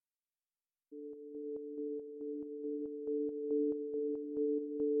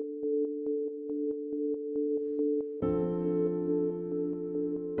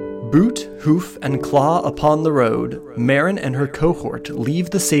Boot, hoof, and claw upon the road, Marin and her cohort leave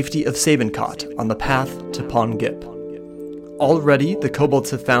the safety of Sabencott on the path to Pongip. Already, the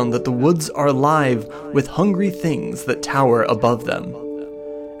kobolds have found that the woods are alive with hungry things that tower above them.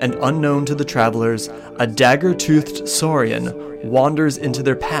 And unknown to the travelers, a dagger-toothed saurian wanders into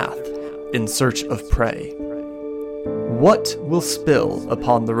their path in search of prey. What will spill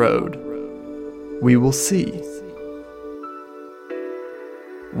upon the road? We will see.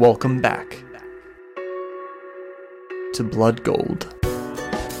 Welcome back to Blood Gold.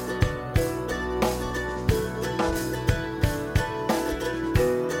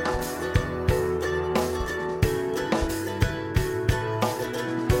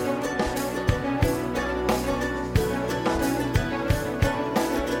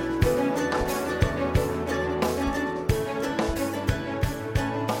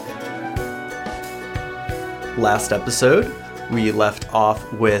 Last episode, we left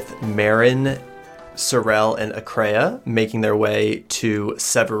off with Marin, Sorel, and Akreya making their way to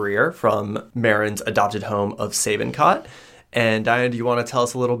Severir from Marin's adopted home of Sabencott. And Diana, do you want to tell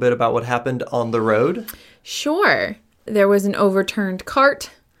us a little bit about what happened on the road? Sure. There was an overturned cart.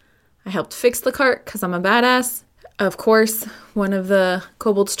 I helped fix the cart because I'm a badass. Of course, one of the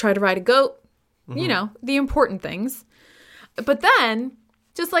kobolds tried to ride a goat. Mm-hmm. You know, the important things. But then,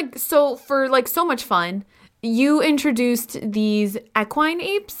 just for so much fun, you introduced these equine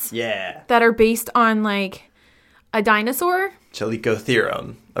apes. Yeah. That are based on, a dinosaur.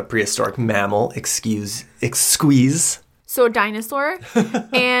 Chalicotherum, a prehistoric mammal. Excuse. So a dinosaur.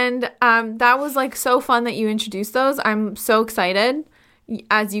 And that was, so fun that you introduced those. I'm so excited,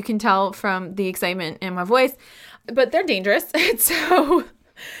 as you can tell from the excitement in my voice. But they're dangerous. So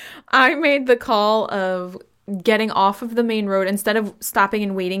I made the call of getting off of the main road. Instead of stopping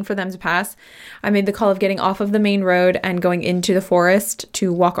and waiting for them to pass, I made the call of getting off of the main road and going into the forest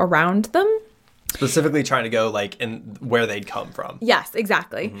to walk around them. Specifically trying to go in where they'd come from. Yes,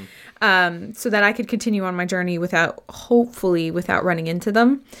 exactly. Mm-hmm. So that I could continue on my journey without running into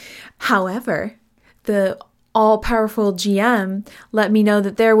them. However, the all-powerful GM let me know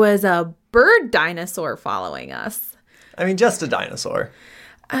that there was a bird dinosaur following us. I mean, just a dinosaur.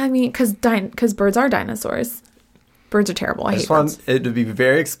 I mean, because birds are dinosaurs. Birds are terrible. I hate birds. Want it to be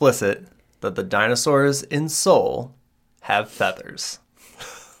very explicit that the dinosaurs in Seoul have feathers.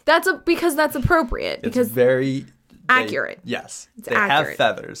 Because that's appropriate. It's very accurate. Yes, it's they accurate. have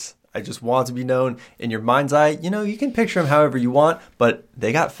feathers. I just want to be known in your mind's eye. You can picture them however you want, but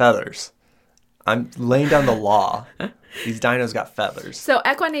they got feathers. I'm laying down the law. These dinos got feathers. So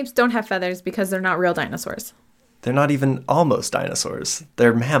equine apes don't have feathers because they're not real dinosaurs. They're not even almost dinosaurs.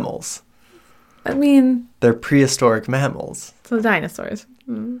 They're mammals. I mean... They're prehistoric mammals. So dinosaurs.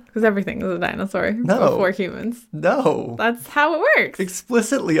 Because everything is a dinosaur No. before humans. No. That's how it works.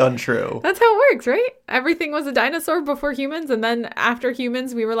 Explicitly untrue. That's how it works, right? Everything was a dinosaur before humans, and then after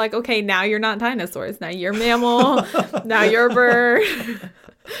humans, we were like, okay, now you're not dinosaurs. Now you're a mammal. Now you're a bird.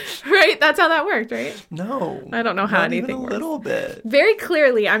 Right? That's how that worked, right? No. I don't know how anything works. A little bit. Very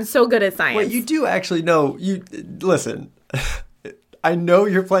clearly, I'm so good at science. Well, you do actually know. Listen, I know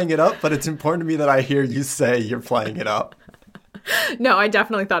you're playing it up, but it's important to me that I hear you say you're playing it up. No, I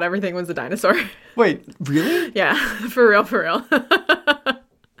definitely thought everything was a dinosaur. Wait, really? Yeah, for real.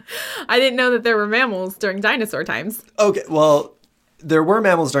 I didn't know that there were mammals during dinosaur times. Okay, well, there were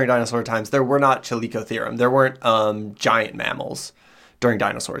mammals during dinosaur times. There were not Chalicotherum. There weren't giant mammals during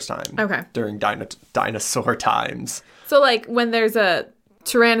dinosaurs' time. Okay. During dinosaur times. So, when there's a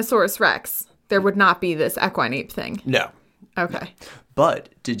Tyrannosaurus Rex, there would not be this equine ape thing? No. Okay. But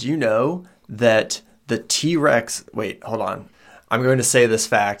did you know that the T-Rex... Wait, hold on. I'm going to say this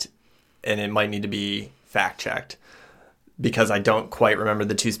fact, and it might need to be fact-checked, because I don't quite remember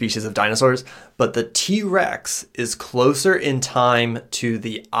the two species of dinosaurs, but the T-Rex is closer in time to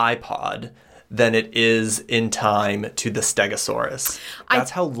the iPod than it is in time to the Stegosaurus.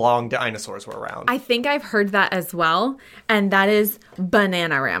 That's how long dinosaurs were around. I think I've heard that as well, and that is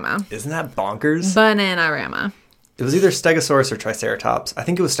Bananarama. Isn't that bonkers? Bananarama. It was either Stegosaurus or Triceratops. I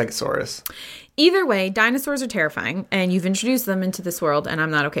think it was Stegosaurus. Either way, dinosaurs are terrifying, and you've introduced them into this world, and I'm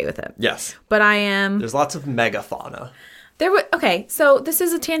not okay with it. Yes. But I am... There's lots of megafauna. Okay, so this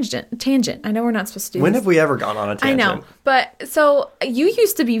is a tangent. I know we're not supposed to do When this. have we ever gone on a tangent? I know. But so you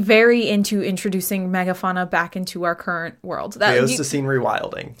used to be very into introducing megafauna back into our current world. Pleistocene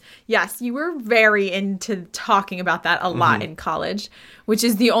rewilding. Yes, you were very into talking about that a lot in college, which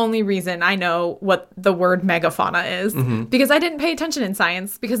is the only reason I know what the word megafauna is. Because I didn't pay attention in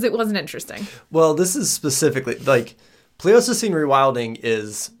science because it wasn't interesting. Well, this is specifically, Pleistocene rewilding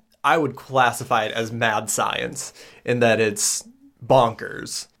is... I would classify it as mad science in that it's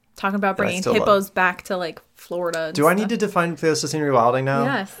bonkers. Talking about that I bringing still hippos back to, like, Florida and Do I stuff. need to define Pleistocene rewilding now?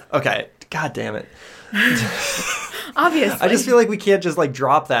 Yes. Okay. God damn it. Obviously. I just feel like we can't just, like,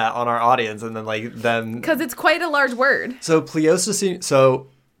 drop that on our audience and then, like, them... Because it's quite a large word. So Pleistocene... So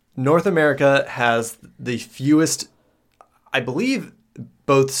North America has the fewest, I believe,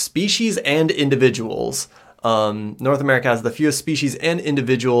 both species and individuals. North America has the fewest species and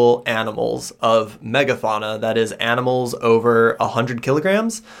individual animals of megafauna, that is animals over 100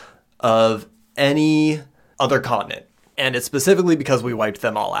 kilograms, of any other continent. And it's specifically because we wiped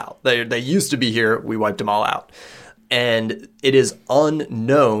them all out. They used to be here, we wiped them all out. And it is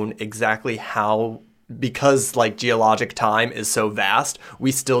unknown exactly how, because like geologic time is so vast,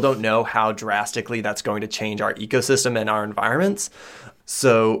 we still don't know how drastically that's going to change our ecosystem and our environments.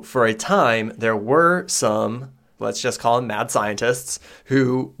 So for a time, there were some, let's just call them mad scientists,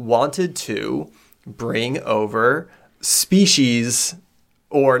 who wanted to bring over species,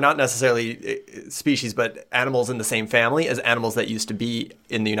 or not necessarily species, but animals in the same family as animals that used to be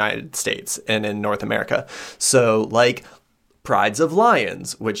in the United States and in North America. So like prides of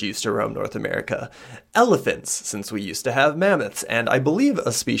lions, which used to roam North America, elephants, since we used to have mammoths, and I believe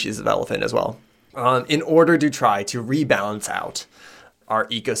a species of elephant as well, in order to try to rebalance out our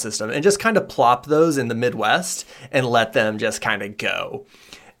ecosystem and just kind of plop those in the Midwest and let them just kind of go.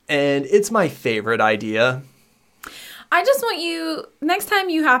 And it's my favorite idea. I just want you, next time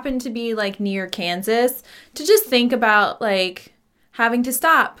you happen to be like near Kansas, to just think about like having to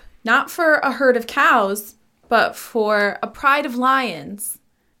stop, not for a herd of cows, but for a pride of lions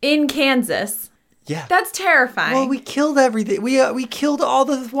in Kansas. Yeah. That's terrifying. Well, we killed everything. We killed all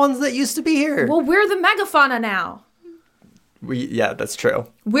the ones that used to be here. Well, we're the megafauna now. Yeah, that's true.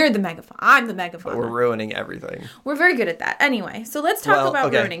 We're the megafauna. I'm the megafauna. But we're ruining everything. We're very good at that. Anyway, so let's talk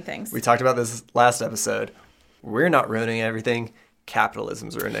about ruining things. We talked about this last episode. We're not ruining everything.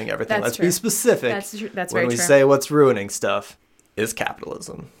 Capitalism's ruining everything. Let's be specific. That's very true. When we say what's ruining stuff is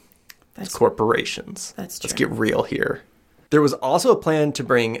capitalism. It's corporations. That's true. Let's get real here. There was also a plan to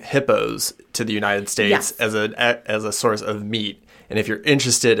bring hippos to the United States as a source of meat. And if you're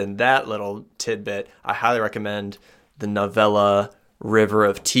interested in that little tidbit, I highly recommend the novella River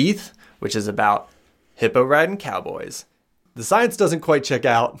of Teeth, which is about hippo riding cowboys. The science doesn't quite check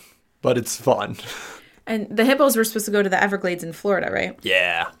out, but it's fun. And the hippos were supposed to go to the Everglades in Florida, right?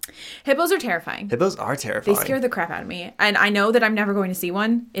 Yeah. Hippos are terrifying. Hippos are terrifying. They scare the crap out of me. And I know that I'm never going to see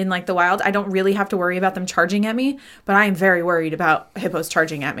one in like the wild. I don't really have to worry about them charging at me, but I am very worried about hippos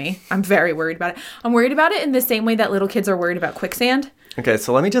charging at me. I'm very worried about it. I'm worried about it in the same way that little kids are worried about quicksand. Okay,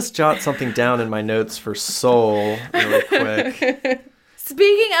 so let me just jot something down in my notes for Soul really quick.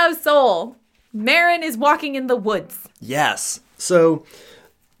 Speaking of Soul, Marin is walking in the woods. Yes. So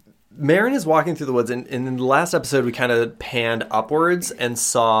Marin is walking through the woods, and in the last episode, we kind of panned upwards and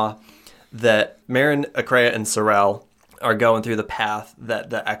saw that Marin, Akrea, and Sorel are going through the path that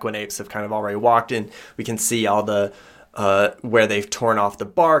the Equinapes have kind of already walked in. We can see all the where they've torn off the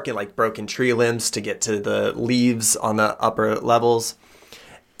bark and like broken tree limbs to get to the leaves on the upper levels.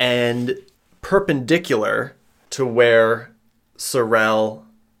 And perpendicular to where Sorel,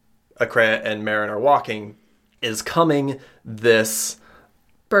 Akrea, and Marin are walking is coming this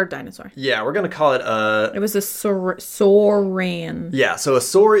bird dinosaur. Yeah, we're going to call it It was a Saurian. Yeah, so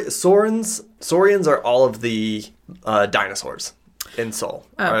Saurians are all of the dinosaurs in Soul.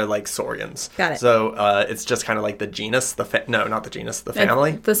 Are like Saurians. Got it. So it's just kind of like the genus, no, not the genus, the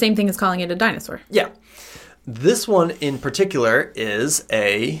family. It's the same thing as calling it a dinosaur. Yeah. This one in particular is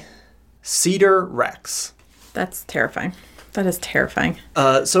a Cedar Rex. That's terrifying. That is terrifying.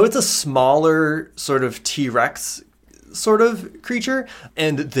 So it's a smaller sort of T-Rex sort of creature,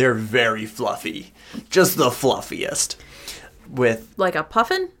 and they're very fluffy. Just the fluffiest. With like a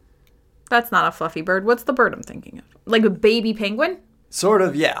puffin? That's not a fluffy bird. What's the bird I'm thinking of? Like a baby penguin? Sort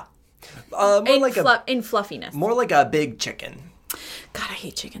of, yeah. In fluffiness. More like a big chicken. God, I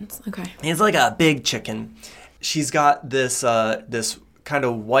hate chickens. Okay. It's like a big chicken. She's got this this kind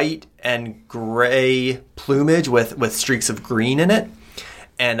of white and gray plumage with streaks of green in it,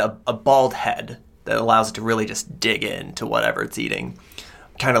 and a bald head that allows it to really just dig into whatever it's eating,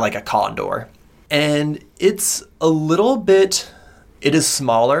 kind of like a condor. And it's a little bit, it is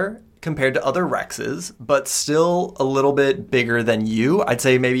smaller compared to other Rexes, but still a little bit bigger than you. I'd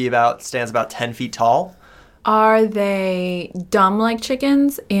say maybe stands about 10 feet tall. Are they dumb like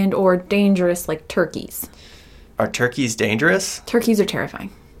chickens and or dangerous like turkeys? Are turkeys dangerous? Turkeys are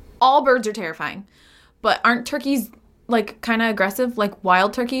terrifying. All birds are terrifying. But aren't turkeys like kind of aggressive? Like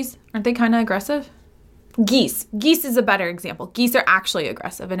wild turkeys? Aren't they kind of aggressive? Geese. Geese is a better example. Geese are actually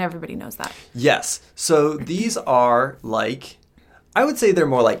aggressive and everybody knows that. Yes. So these are like I would say they're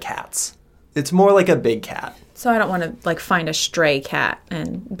more like cats. It's more like a big cat. So I don't want to like find a stray cat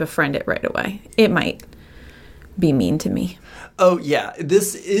and befriend it right away. It might be mean to me. Oh, yeah.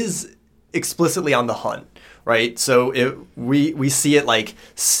 This is explicitly on the hunt, right? So we see it like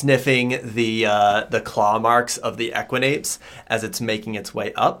sniffing the claw marks of the equinapes as it's making its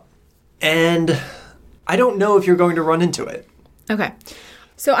way up. And I don't know if you're going to run into it. Okay.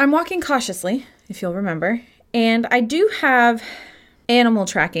 So I'm walking cautiously, if you'll remember. And I do have animal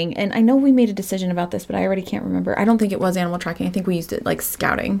tracking. And I know we made a decision about this, but I already can't remember. I don't think it was animal tracking. I think we used it like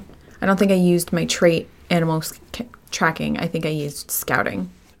scouting. I don't think I used my trait animal tracking. I think I used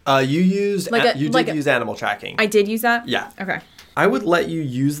scouting. You did use animal tracking. I did use that? Yeah. Okay. I would let you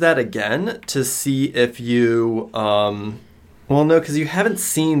use that again to see if you, well, no, because you haven't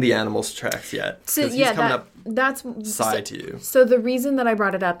seen the animal's tracks yet. So he's yeah, coming that's side to you. So the reason that I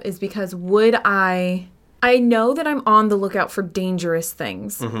brought it up is because I know that I'm on the lookout for dangerous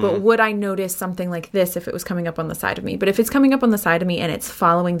things, but would I notice something like this if it was coming up on the side of me? But if it's coming up on the side of me and it's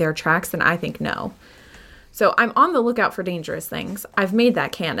following their tracks, then I think no. So I'm on the lookout for dangerous things. I've made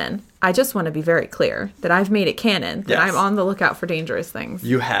that canon. I just want to be very clear that I've made it canon, that I'm on the lookout for dangerous things.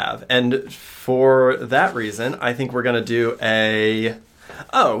 You have. And for that reason, I think we're going to do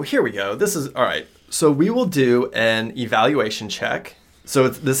oh, here we go. This is, all right. So we will do an evaluation check. So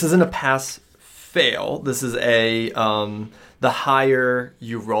this isn't a pass-fail. This is the higher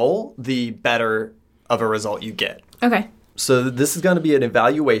you roll, the better of a result you get. Okay. So this is going to be an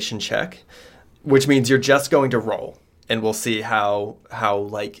evaluation check, which means you're just going to roll, and we'll see how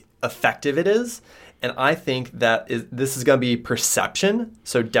like effective it is. And I think this is going to be perception,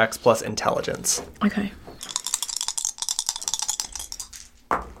 so Dex plus intelligence. Okay.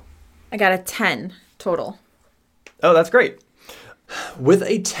 I got a 10 total. Oh, that's great. With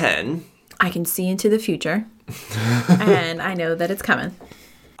a 10, I can see into the future, and I know that it's coming.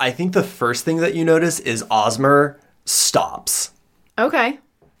 I think the first thing that you notice is Osmer stops. Okay.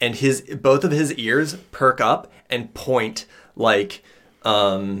 And both of his ears perk up and point like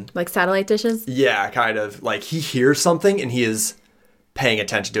satellite dishes? Yeah, kind of. Like he hears something and he is paying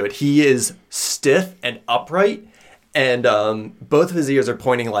attention to it. He is stiff and upright, and both of his ears are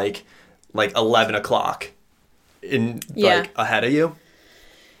pointing like 11 o'clock ahead of you.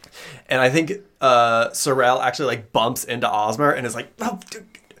 And I think Sorrel actually like bumps into Osmer and is like, oh,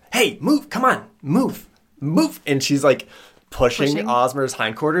 hey, move, come on, move. And she's like pushing Osmer's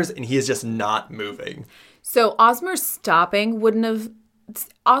hindquarters, and he is just not moving. So Osmer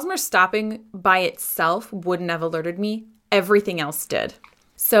stopping by itself wouldn't have alerted me. Everything else did.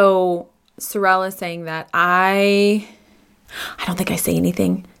 So Sorrel is saying that I don't think I say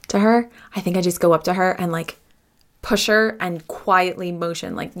anything to her. I think I just go up to her and like push her and quietly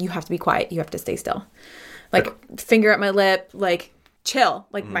motion, like, you have to be quiet. You have to stay still. Like, finger at my lip, like, chill.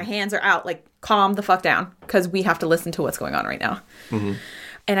 Like, my hands are out. Like, calm the fuck down, because we have to listen to what's going on right now. Mm-hmm.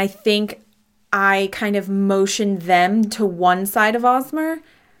 And I think I kind of motioned them to one side of Osmer,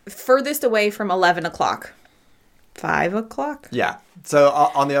 furthest away from 11 o'clock. 5 o'clock? Yeah. So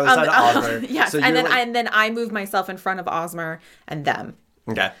on the other side of Osmer. Yes. So and then I move myself in front of Osmer and them.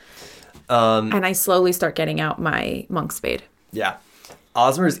 Okay. And I slowly start getting out my monk spade. Yeah.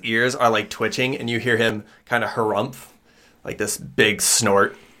 Osmer's ears are like twitching, and you hear him kind of harumph, like this big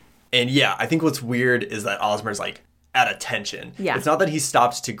snort. And yeah, I think what's weird is that Osmer's like at attention. Yeah. It's not that he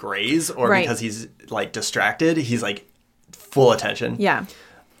stopped to graze or because he's like distracted. He's like full attention. Yeah.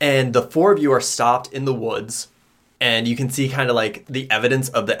 And the four of you are stopped in the woods, and you can see kind of like the evidence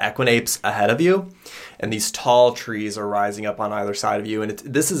of the equinapes ahead of you. And these tall trees are rising up on either side of you. And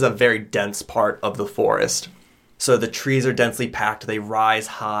this is a very dense part of the forest. So the trees are densely packed. They rise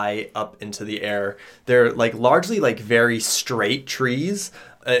high up into the air. They're like largely like very straight trees.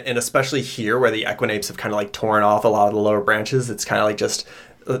 And especially here where the equinapes have kind of like torn off a lot of the lower branches, it's kind of like just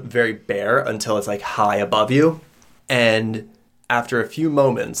very bare until it's like high above you. And after a few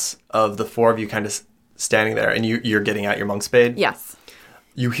moments of the four of you kind of standing there, and you're getting out your monk spade. Yes.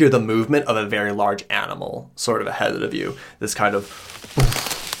 You hear the movement of a very large animal sort of ahead of you. This kind of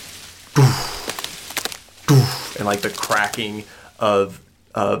and like the cracking of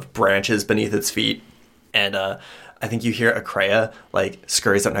branches beneath its feet. And I think you hear Akreya like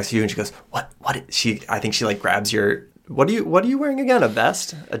scurries up next to you, and she goes, "What is she?" I think she like grabs your. What are you wearing again? A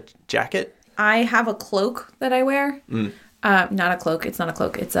vest? A jacket? I have a cloak that I wear. Not a cloak. It's not a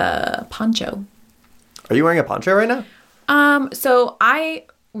cloak. It's a poncho. Are you wearing a poncho right now? So I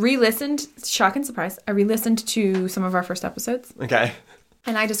re-listened, shock and surprise, I re-listened to some of our first episodes. Okay.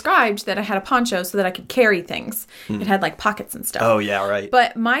 And I described that I had a poncho so that I could carry things. It had like pockets and stuff. Oh, yeah, right.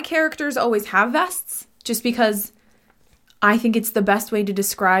 But my characters always have vests just because I think it's the best way to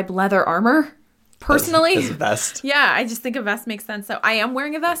describe leather armor, personally. As a vest. Yeah, I just think a vest makes sense. So I am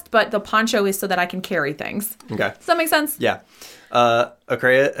wearing a vest, but the poncho is so that I can carry things. Okay. Does that make sense? Yeah.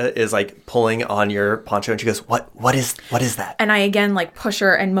 Okrea is like pulling on your poncho and she goes, what is that? And I again like push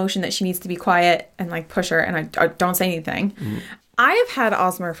her and motion that she needs to be quiet and like push her and I don't say anything. Mm-hmm. I have had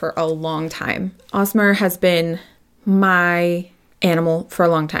Osmer for a long time. Osmer has been my animal for a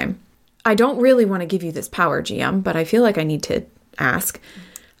long time. I don't really want to give you this power, GM, but I feel like I need to ask.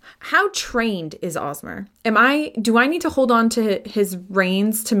 How trained is Osmer? Do I need to hold on to his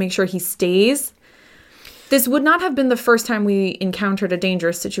reins to make sure he stays? This would not have been the first time we encountered a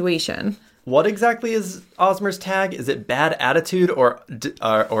dangerous situation. What exactly is Osmer's tag? Is it bad attitude or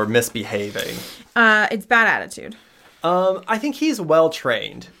misbehaving? It's bad attitude. I think he's well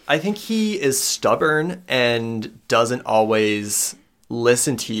trained. I think he is stubborn and doesn't always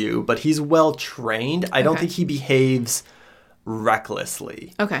listen to you, but he's well trained. I don't think he behaves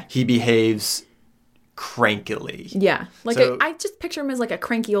recklessly. Okay. He behaves crankily. Yeah. Like I just picture him as like a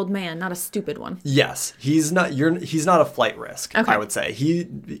cranky old man, not a stupid one. Yes. He's not a flight risk, okay. I would say.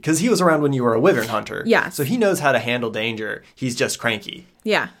 Because he was around when you were a wyvern hunter. Yeah. So he knows how to handle danger. He's just cranky.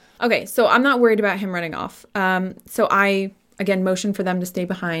 Yeah. Okay, so I'm not worried about him running off. So I, again, motion for them to stay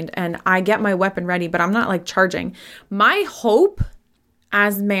behind, and I get my weapon ready, but I'm not, like, charging. My hope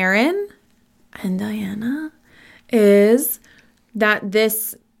as Marin and Diana is that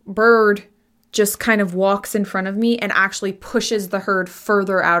this bird just kind of walks in front of me and actually pushes the herd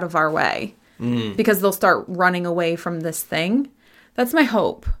further out of our way because they'll start running away from this thing. That's my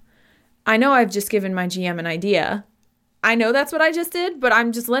hope. I know I've just given my GM an idea. I know that's what I just did, but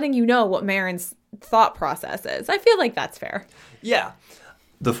I'm just letting you know what Marin's thought process is. I feel like that's fair. Yeah.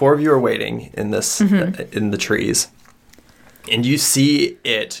 The four of you are waiting in this in the trees, and you see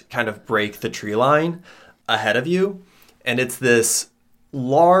it kind of break the tree line ahead of you, and it's this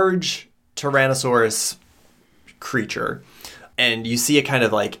large Tyrannosaurus creature, and you see it kind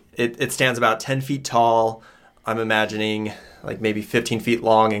of like it stands about 10 feet tall. I'm imagining like maybe 15 feet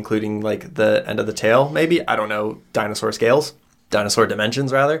long, including like the end of the tail, maybe. I don't know dinosaur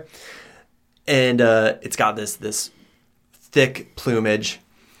dimensions rather. And it's got this thick plumage,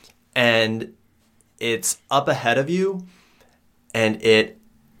 and it's up ahead of you, and it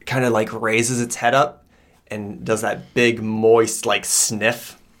kind of like raises its head up and does that big moist like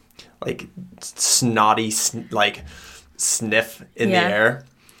sniff, like snotty like sniff in the air.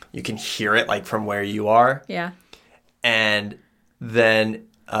 You can hear it like from where you are. Yeah. And then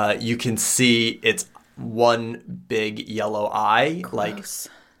you can see its one big yellow eye, gross. Like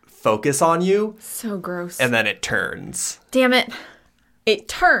focus on you. So gross. And then it turns. Damn it. It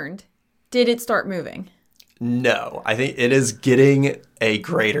turned. Did it start moving? No. I think it is getting a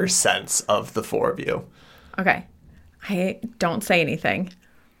greater sense of the four of you. Okay. I don't say anything,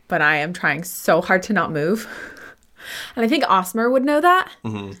 but I am trying so hard to not move. And I think Osmer would know that.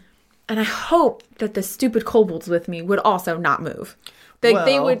 Mm-hmm. And I hope that the stupid kobolds with me would also not move.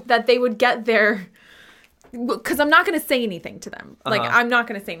 They would get there, because I'm not going to say anything to them. Like, I'm not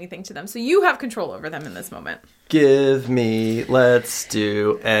going to say anything to them. So you have control over them in this moment. Let's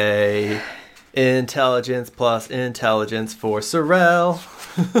do a intelligence plus intelligence for Sorrel.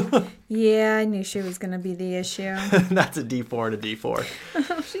 Yeah, I knew she was going to be the issue. That's a D4 and a D4.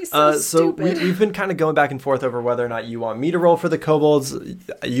 Oh, she's so stupid. So we've been kind of going back and forth over whether or not you want me to roll for the kobolds.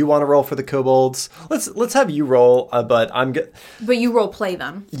 You want to roll for the kobolds. Let's have you roll, but I'm good. But you role play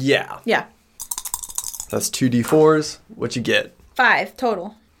them. Yeah. Yeah. That's 2 D4s. What you get? 5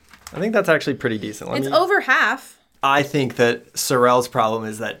 total. I think that's actually pretty decent. It's over half. I think that Sorrel's problem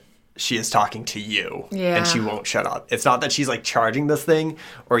is that she is talking to you, and she won't shut up. It's not that she's like charging this thing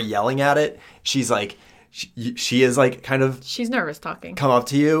or yelling at it. She's like, she is like kind of. She's nervous talking. Come up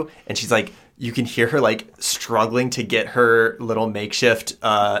to you, and she's like, you can hear her like struggling to get her little makeshift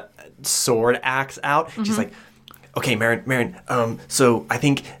sword axe out. Mm-hmm. She's like, okay, Marin. So I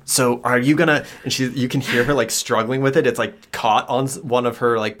think are you gonna? And you can hear her like struggling with it. It's like caught on one of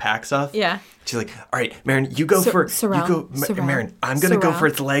her like pack stuff. Yeah. She's like, all right, Marin, you go for Sorrel, you go, Sorrel, Marin. I'm gonna go for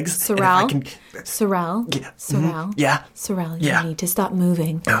its legs. Sorrel, and if I can, Sorrel, yeah, Sorrel, yeah, Sorrel. Yeah. You need to stop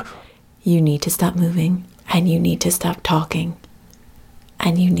moving. You need to stop moving, and you need to stop talking,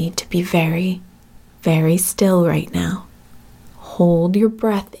 and you need to be very, very still right now. Hold your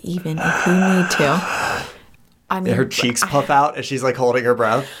breath, even if you need to. I mean, her cheeks puff out as she's like holding her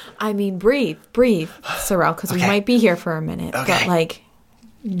breath. I mean, breathe, Sorrel, because we might be here for a minute. Okay. But like,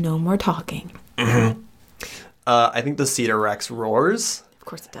 no more talking. Mm-hmm. I think the Cedar Rex roars. Of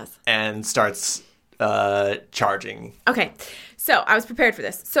course it does. And starts charging. Okay, so I was prepared for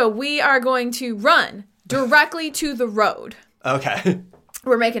this. So we are going to run directly to the road. Okay.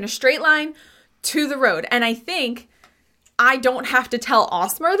 We're making a straight line to the road. And I think I don't have to tell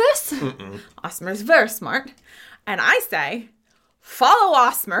Osmer this. Osmer's very smart. And I say, follow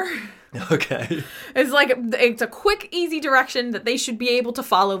Osmer. Okay. It's a quick, easy direction that they should be able to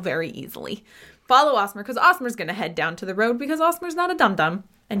follow very easily. Follow Osmer, because Osmer's going to head down to the road because Osmer's not a dum-dum.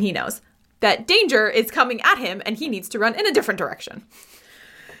 And he knows that danger is coming at him and he needs to run in a different direction.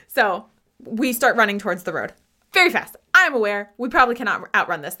 So we start running towards the road. Very fast. I'm aware we probably cannot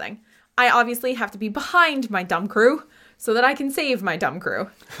outrun this thing. I obviously have to be behind my dumb crew so that I can save my dumb crew.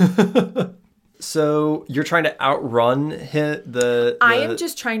 So you're trying to outrun I am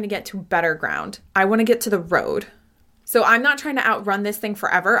just trying to get to better ground. I want to get to the road. So I'm not trying to outrun this thing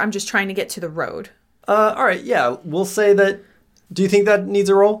forever. I'm just trying to get to the road. All right, yeah. We'll say that... Do you think that needs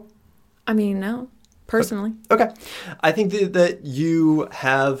a roll? I mean, no. Personally. Okay. I think that you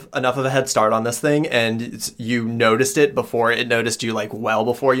have enough of a head start on this thing, and you noticed it before it noticed you, like, well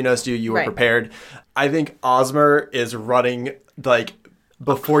before you noticed you. You were prepared. I think Osmer is running, like,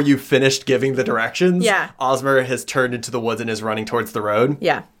 before you finished giving the directions. Yeah. Osmer has turned into the woods and is running towards the road.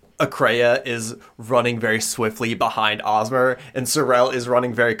 Yeah. Akreya is running very swiftly behind Osmer, and Sorel is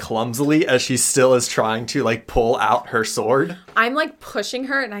running very clumsily as she still is trying to, like, pull out her sword. I'm, like, pushing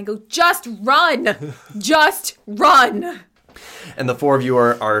her, and I go, just run! Just run! And the four of you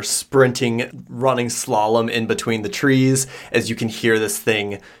are sprinting, running slalom in between the trees as you can hear this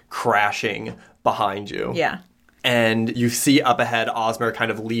thing crashing behind you. Yeah. And you see up ahead Osmer kind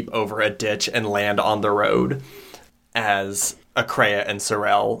of leap over a ditch and land on the road as Akreya and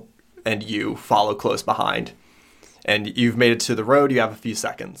Sorel and you follow close behind. And you've made it to the road. You have a few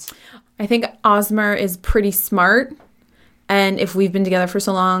seconds. I think Osmer is pretty smart. And if we've been together for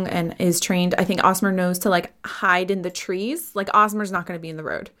so long and is trained, I think Osmer knows to, like, hide in the trees. Like, Osmer's not going to be in the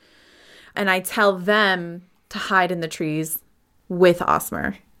road. And I tell them to hide in the trees with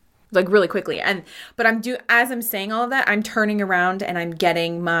Osmer, like, really quickly. But as I'm saying all of that, I'm turning around and I'm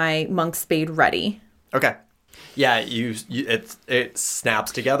getting my monk's spade ready. Okay. Yeah, it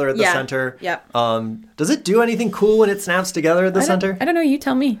snaps together at the center. Yep. Does it do anything cool when it snaps together at the center? I don't know. You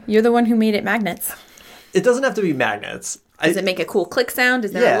tell me. You're the one who made it magnets. It doesn't have to be magnets. Does it make a cool click sound?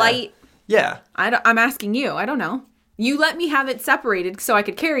 Is there a light? Yeah. I'm asking you. I don't know. You let me have it separated so I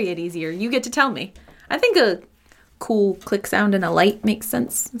could carry it easier. You get to tell me. I think a cool click sound and a light makes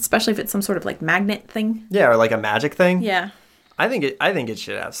sense, especially if it's some sort of, like, magnet thing. Yeah, or like a magic thing. Yeah. I think it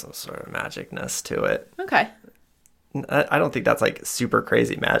should have some sort of magicness to it. Okay. I don't think that's, like, super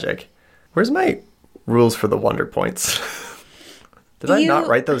crazy magic. Where's my rules for the wonder points? Did I not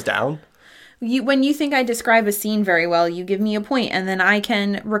write those down? When you think I describe a scene very well, you give me a point, and then I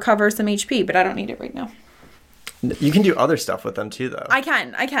can recover some HP, but I don't need it right now. You can do other stuff with them, too, though. I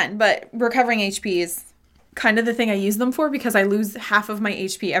can, but recovering HP is kind of the thing I use them for, because I lose half of my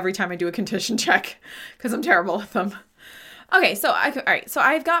HP every time I do a condition check, because I'm terrible with them. Okay, so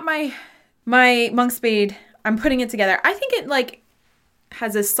I've got my monk spade. I'm putting it together. I think it, like,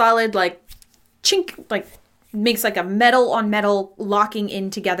 has a solid, like, chink, like, makes, like, a metal on metal locking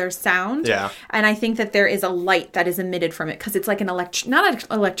in together sound. Yeah. And I think that there is a light that is emitted from it, because it's like an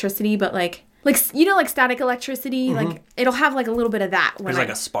not electricity, but like, you know, like static electricity, Mm-hmm. like, it'll have, like, a little bit of that. There's like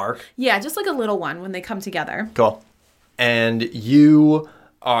a spark. Yeah, just like a little one when they come together. Cool. And you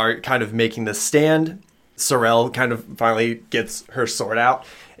are kind of making the stand. Sorel kind of finally gets her sword out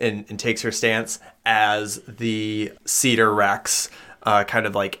and takes her stance as the Cedar Rex kind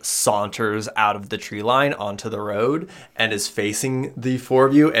of, like, saunters out of the tree line onto the road and is facing the four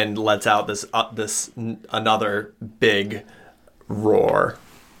of you and lets out another big roar.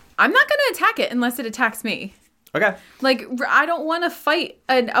 I'm not going to attack it unless it attacks me. Okay. Like, I don't want to fight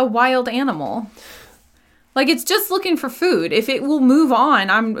a wild animal. Like, it's just looking for food. If it will move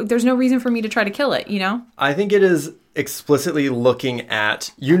on, there's no reason for me to try to kill it, you know? I think it is explicitly looking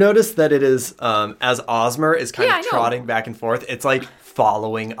at... You notice that it is, as Osmer is kind of trotting back and forth, it's like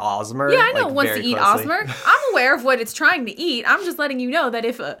following Osmer. Yeah, I know like, it wants to eat Osmer. I'm aware of what it's trying to eat. I'm just letting you know that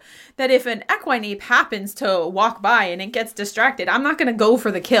if an equine ape happens to walk by and it gets distracted, I'm not going to go for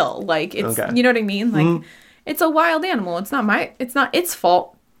the kill. Like, it's, you know what I mean? Like, it's a wild animal. It's not its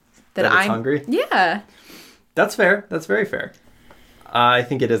fault that it's I'm hungry. Yeah. That's fair. That's very fair. I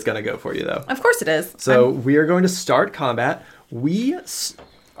think it is going to go for you, though. Of course it is. So we are going to start combat. We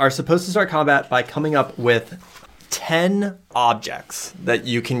are supposed to start combat by coming up with 10 objects that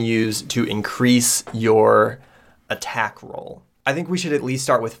you can use to increase your attack roll. I think we should at least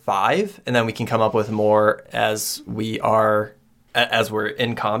start with 5, and then we can come up with more as we're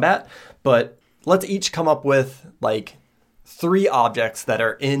in combat. But let's each come up with, like, 3 objects that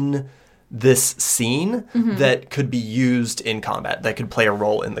are in this scene that could be used in combat, that could play a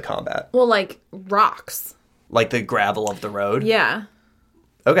role in the combat. Well, like rocks. Like the gravel of the road? Yeah.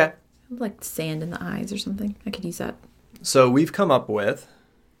 Okay. Like sand in the eyes or something. I could use that. So we've come up with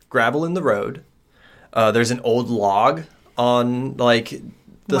gravel in the road. There's an old log on, like,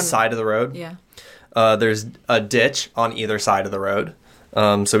 the side of the road. Yeah. There's a ditch on either side of the road.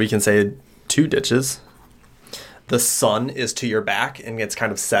 So we can say 2 ditches. The sun is to your back and it's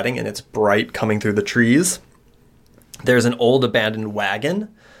kind of setting and it's bright coming through the trees. There's an old abandoned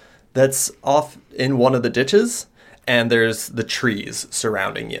wagon that's off in one of the ditches. And there's the trees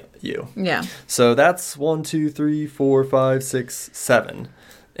surrounding you. Yeah. So that's 1, 2, 3, 4, 5, 6, 7.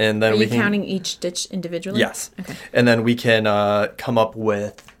 And then Are you counting each ditch individually? Yes. Okay. And then we can come up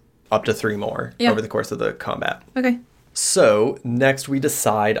with up to 3 more over the course of the combat. Okay. So next we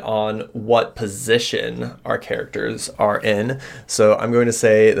decide on what position our characters are in. So I'm going to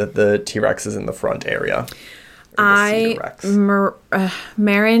say that the T-Rex is in the front area.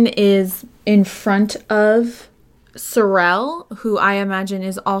 Marin is in front of Sorel, who I imagine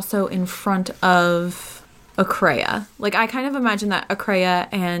is also in front of Akreya. Like, I kind of imagine that Akreya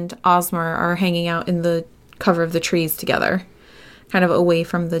and Osmer are hanging out in the cover of the trees together, kind of away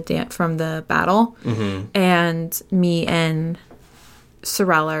from the battle. And me and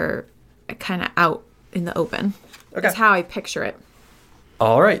Sorel are kind of out in the open. Okay. That's how I picture it.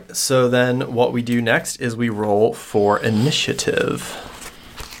 All right. So then what we do next is we roll for initiative.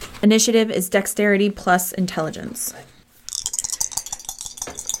 Initiative is dexterity plus intelligence.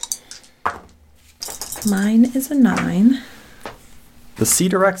 Mine is a 9. The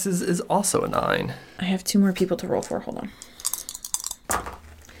Cedar Rex's is also a 9. I have 2 more people to roll for. Hold on.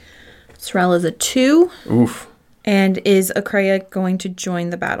 Sorel is a 2. Oof. And is Akreya going to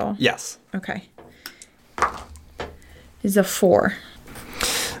join the battle? Yes. Okay. Is a 4.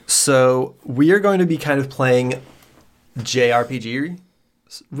 So we are going to be kind of playing JRPG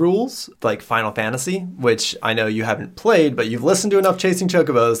rules, like Final Fantasy, which I know you haven't played, but you've listened to enough Chasing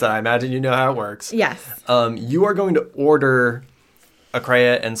Chocobos that I imagine you know how it works. Yes. You are going to order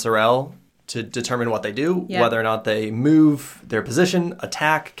Akreya and Sorel to determine what they do, whether or not they move their position,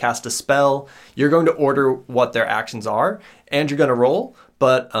 attack, cast a spell. You're going to order what their actions are, and you're going to roll,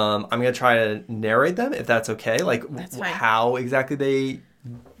 but I'm going to try to narrate them, if that's okay. Like, how exactly they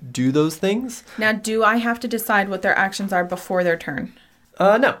do those things. Now, do I have to decide what their actions are before their turn?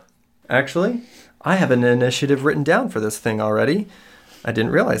 No. Actually, I have an initiative written down for this thing already. I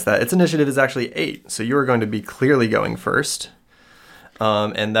didn't realize that. Its initiative is actually 8, so you are going to be clearly going first.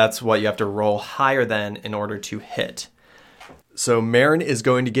 And that's what you have to roll higher than in order to hit. So Marin is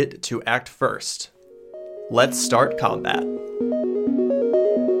going to get to act first. Let's start combat.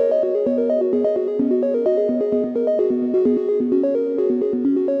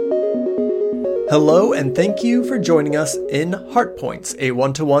 Hello, and thank you for joining us in Heart Points, a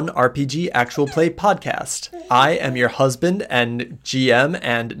 1-to-1 RPG actual play podcast. I am your husband and GM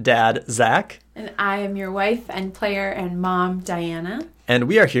and dad, Zach. And I am your wife and player and mom, Diana. And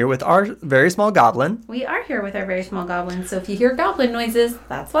we are here with our very small goblin. We are here with our very small goblin, so if you hear goblin noises,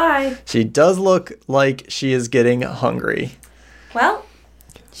 that's why. She does look like she is getting hungry. Well,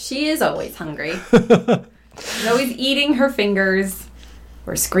 she is always hungry. She's always eating her fingers,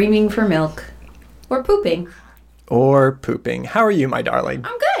 or screaming for milk. Or pooping. Or pooping. How are you, my darling?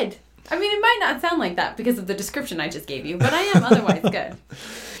 I'm good. I mean, it might not sound like that because of the description I just gave you, but I am otherwise good.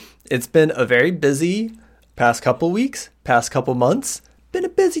 It's been a very busy past couple weeks, past couple months. Been a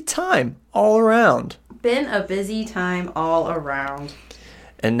busy time all around. Been a busy time all around.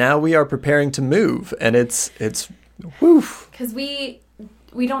 And now we are preparing to move, and it's woof. Because we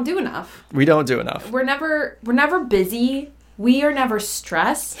don't do enough. We don't do enough. We're never busy. We are never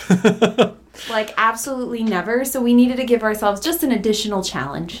stressed. Like, absolutely never. So we needed to give ourselves just an additional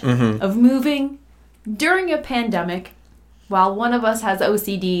challenge of moving during a pandemic while one of us has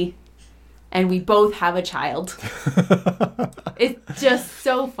OCD and we both have a child. It's just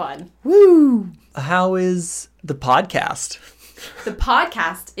so fun. Woo! How is the podcast? The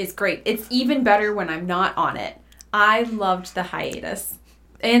podcast is great. It's even better when I'm not on it. I loved the hiatus.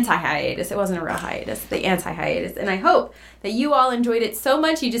 Anti-hiatus. It wasn't a real hiatus. The anti-hiatus. And I hope that you all enjoyed it so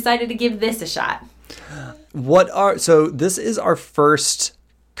much you decided to give this a shot. So this is our first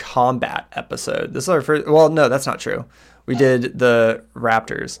combat episode. This is our first, well, no, that's not true. We did the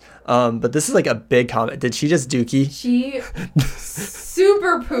Raptors. But this is like a big combat. Did she just dookie? She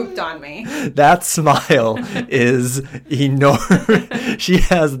super pooped on me. That smile is enormous. She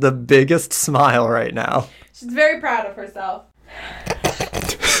has the biggest smile right now. She's very proud of herself.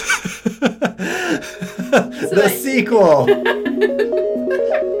 The sequel.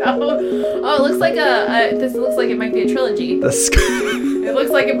 Oh, it looks like this looks like it might be a trilogy. It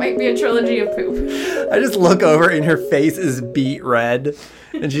looks like it might be a trilogy of poop. I just look over and her face is beet red.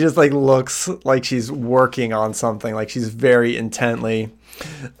 And she just like looks like she's working on something. Like she's very intently.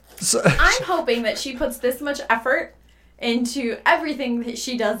 So, I'm hoping that she puts this much effort into everything that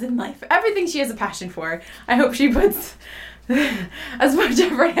she does in life. Everything she has a passion for. I hope she puts as much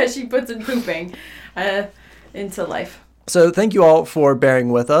effort as she puts in pooping into life. So thank you all for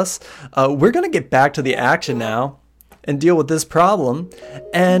bearing with us. We're going to get back to the action now and deal with this problem.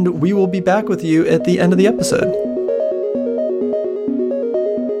 And we will be back with you at the end of the episode.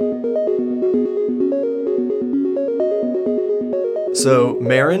 So,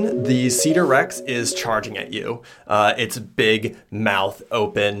 Marin, the Cedar Rex is charging at you. Its big mouth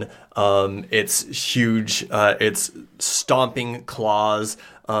open. Its huge, its stomping claws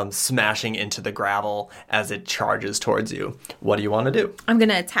smashing into the gravel as it charges towards you. What do you want to do? I'm going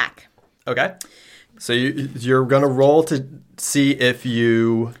to attack. Okay. So you're going to roll to see if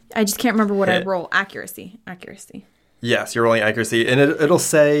you... I just can't remember what hit. I roll. Accuracy. Yes, you're rolling accuracy. And it'll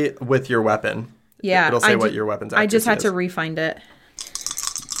say with your weapon. Yeah. It'll say what your weapon's accuracy I just had is. to re-find it.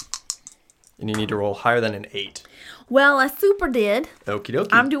 And you need to roll higher than an 8. Well, I super did. Okie dokie.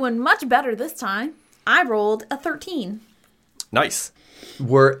 I'm doing much better this time. I rolled a 13. Nice.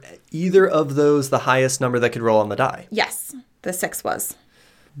 Were either of those the highest number that could roll on the die? Yes, the 6 was.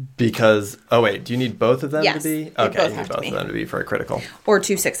 Because, oh wait, do you need both of them Yes, to be? they Okay, both you need have to both be. of them to be for a critical. Or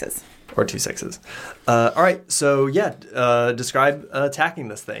 2 6s. Or 2 6s. All right, so yeah, describe attacking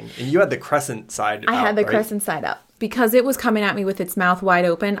this thing. And you had the crescent side I had the right? crescent side up. Because it was coming at me with its mouth wide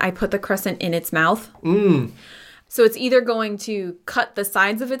open, I put the crescent in its mouth. So it's either going to cut the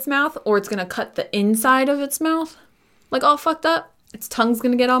sides of its mouth or it's going to cut the inside of its mouth. Like all fucked up. Its tongue's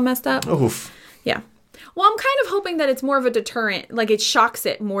going to get all messed up. Oof. Yeah. Well, I'm kind of hoping that it's more of a deterrent. Like it shocks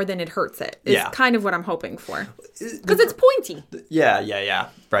it more than it hurts it. Is Yeah. kind of what I'm hoping for. Because it's pointy. Yeah,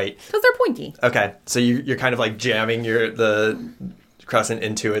 right. Because they're pointy. Okay, so you're kind of like jamming the crescent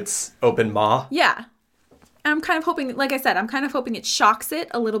into its open maw? Yeah. I'm kind of hoping, like I said, I'm kind of hoping it shocks it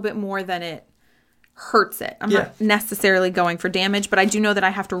a little bit more than it hurts it. I'm not necessarily going for damage, but I do know that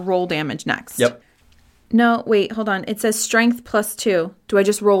I have to roll damage next. Yep. No, wait, hold on. It says strength plus 2. Do I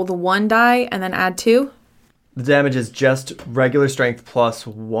just roll the 1 die and then add 2? The damage is just regular strength plus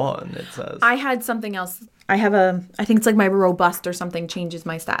 1, it says. I had something else. I think it's like my robust or something changes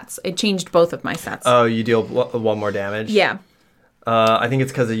my stats. It changed both of my stats. Oh, you deal 1 more damage? Yeah. I think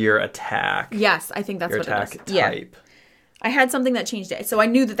it's because of your attack. Yes, I think that's Your what attack it is. Yeah. type. I had something that changed it. So I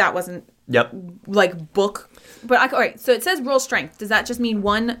knew that wasn't Yep. like book. But all right, so it says roll strength. Does that just mean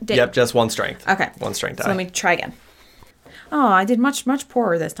 1 day? Yep, just 1 strength. Okay. 1 strength die. So let me try again. Oh, I did much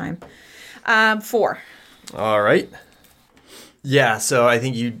poorer this time. 4. All right. Yeah, so I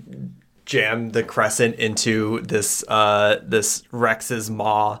think you jammed the crescent into this Rex's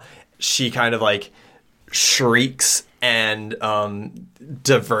maw. She kind of like shrieks and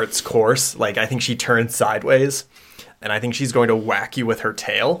diverts course. Like I think she turns sideways, and I think she's going to whack you with her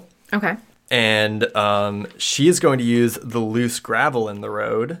tail. Okay. And she is going to use the loose gravel in the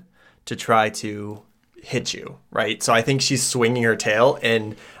road to try to hit you, right? So I think she's swinging her tail,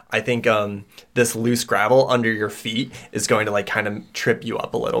 and I think this loose gravel under your feet is going to like kind of trip you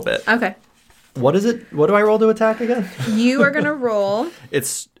up a little bit. Okay. What is it? What do I roll to attack again? You are going to roll.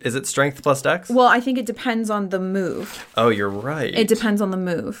 Is it strength plus dex? Well, I think it depends on the move. Oh, you're right. It depends on the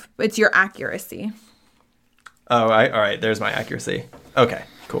move. It's your accuracy. Oh, all right. There's my accuracy. Okay.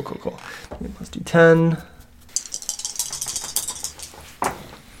 Cool. Plus D10.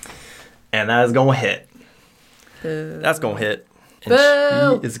 And that is going to hit. Boo. That's going to hit. And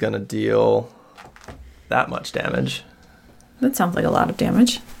Boo. she is going to deal that much damage. That sounds like a lot of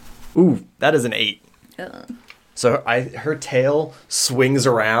damage. Ooh, that is an 8. Ugh. So her tail swings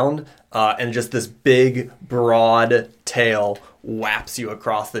around, and just this big, broad tail whaps you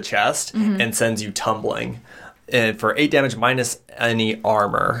across the chest and sends you tumbling. And for 8 damage minus any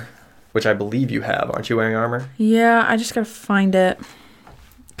armor, which I believe you have. Aren't you wearing armor? Yeah, I just got to find it.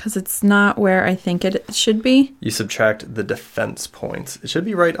 Because it's not where I think it should be. You subtract the defense points. It should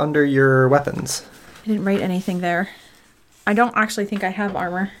be right under your weapons. I didn't write anything there. I don't actually think I have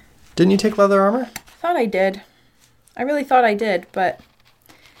armor. Didn't you take leather armor? I thought I did. I really thought I did, but...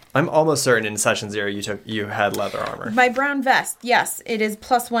 I'm almost certain in session 0 you had leather armor. My brown vest, yes, it is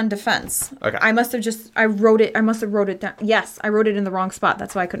 +1 defense. Okay. I must have wrote it down. Yes, I wrote it in the wrong spot.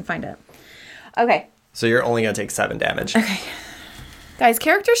 That's why I couldn't find it. Okay. So you're only going to take 7 damage. Okay. Guys,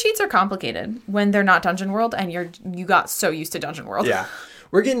 character sheets are complicated when they're not Dungeon World and you got so used to Dungeon World. Yeah.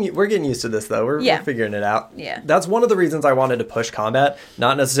 We're getting used to this, though. We're figuring it out. Yeah. That's one of the reasons I wanted to push combat.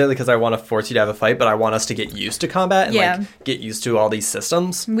 Not necessarily because I want to force you to have a fight, but I want us to get used to combat and like get used to all these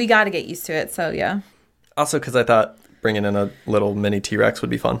systems. We got to get used to it, so yeah. Also, because I thought bringing in a little mini T-Rex would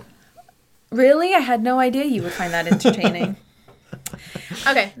be fun. Really? I had no idea you would find that entertaining.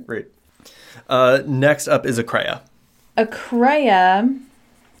 Okay. Great. Next up is Akreya. Akreya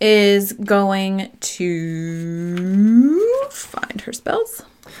is going to find her spells.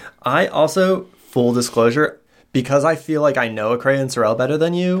 I also, full disclosure, because I feel like I know Akreya and Sorel better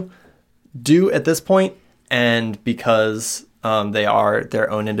than you do at this point, and because they are their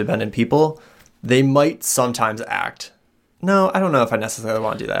own independent people, they might sometimes act. No, I don't know if I necessarily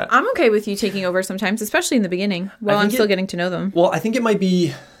want to do that. I'm okay with you taking over sometimes, especially in the beginning, while I'm still getting to know them. Well, I think it might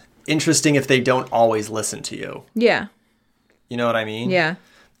be interesting if they don't always listen to you. Yeah. You know what I mean? Yeah.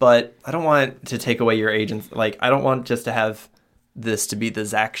 But I don't want to take away your agents. Like, I don't want just to have this to be the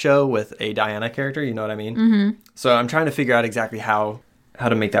Zack show with a Diana character. You know what I mean? Mm-hmm. So I'm trying to figure out exactly how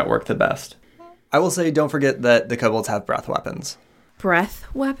to make that work the best. I will say, don't forget that the kobolds have breath weapons. Breath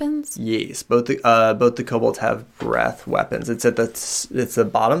weapons? Yes, both the kobolds have breath weapons. It's at the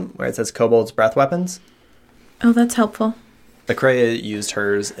bottom where it says kobolds breath weapons. Oh, that's helpful. Akreya used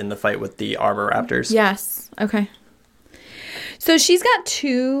hers in the fight with the Arbor Raptors. Yes. Okay. So she's got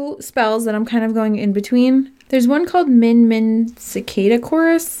 2 spells that I'm kind of going in between. There's one called Min Min Cicada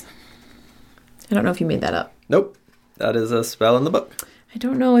Chorus. I don't know if you made that up. Nope. That is a spell in the book. I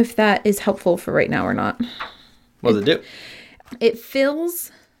don't know if that is helpful for right now or not. What does it do? It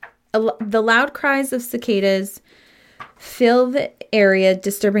fills the loud cries of cicadas fill the area,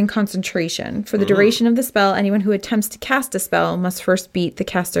 disturbing concentration. For the duration of the spell, anyone who attempts to cast a spell must first beat the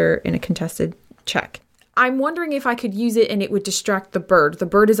caster in a contested check. I'm wondering if I could use it and it would distract the bird. The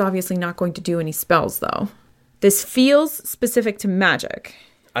bird is obviously not going to do any spells, though. This feels specific to magic.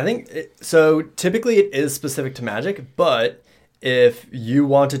 I think so. Typically, it is specific to magic, but if you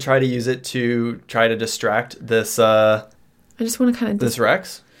want to try to use it to try to distract this, I just want to kind of this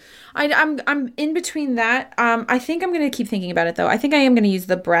Rex. I'm in between that. I think I'm going to keep thinking about it, though. I think I am going to use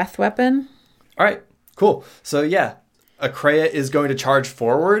the breath weapon. All right, cool. So yeah, Akreya is going to charge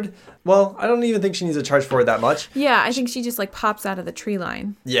forward. Well, I don't even think she needs to charge forward that much. Yeah, I think she just like pops out of the tree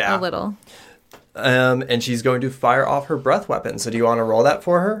line. Yeah, a little. And she's going to fire off her breath weapon. So do you want to roll that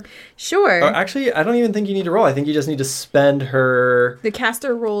for her? Sure. Actually, I don't even think you need to roll. I think you just need to spend her... The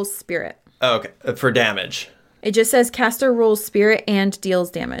caster rolls spirit. Oh, okay. For damage. It just says caster rolls spirit and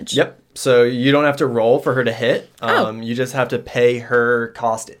deals damage. Yep. So you don't have to roll for her to hit. You just have to pay her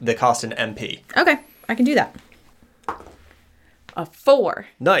the cost in MP. Okay. I can do that. A 4.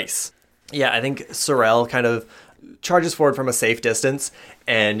 Nice. Yeah, I think Sorel kind of charges forward from a safe distance,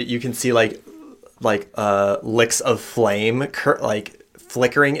 and you can see like licks of flame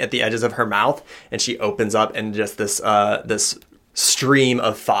flickering at the edges of her mouth, and she opens up, and just this stream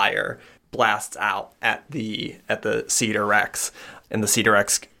of fire blasts out at the Cedar Rex, and the Cedar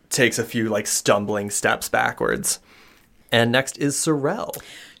Rex takes a few stumbling steps backwards. And next is Sorel.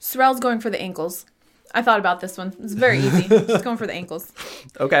 Sorel's going for the ankles. I thought about this one. It's very easy. Just going for the ankles.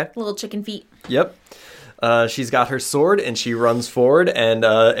 Okay. Little chicken feet. Yep. She's got her sword, and she runs forward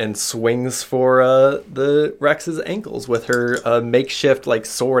and swings for the Rex's ankles with her makeshift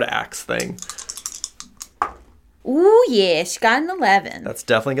sword axe thing. Ooh, yeah. She got an 11. That's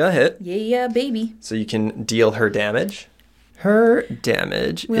definitely gonna hit. Yeah, baby. So you can deal her damage. Her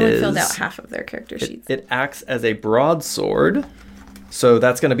damage We only filled out half of their character sheets. It acts as a broadsword, so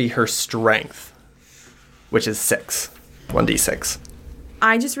that's gonna be her strength, which is 6. 1d6.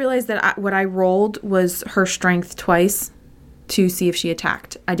 I just realized that what I rolled was her strength twice to see if she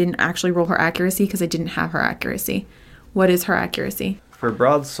attacked. I didn't actually roll her accuracy because I didn't have her accuracy. What is her accuracy? For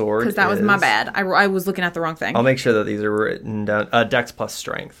broadsword, because that was my bad. I was looking at the wrong thing. I'll make sure that these are written down. Dex plus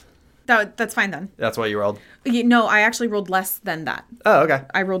strength. That's fine then. That's what you rolled? No, I actually rolled less than that. Oh, okay.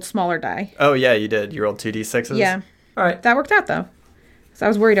 I rolled smaller die. Oh, yeah, you did. You rolled 2d6s? Yeah. All right. That worked out, though. So I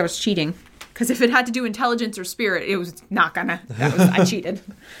was worried I was cheating. Because if it had to do intelligence or spirit, it was not gonna. I cheated.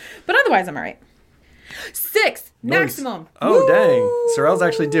 But otherwise, I'm all right. 6 maximum. Oh, woo! Dang. Sorel's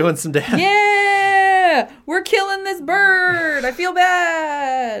actually doing some damage. Yeah! We're killing this bird. I feel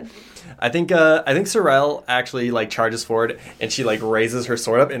bad. I think Sorel actually charges forward, and she raises her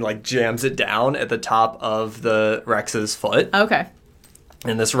sword up and jams it down at the top of the Rex's foot. Okay.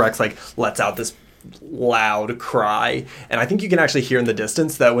 And this Rex lets out this loud cry, and I think you can actually hear in the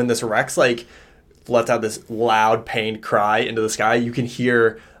distance that when this Rex lets out this loud pained cry into the sky, you can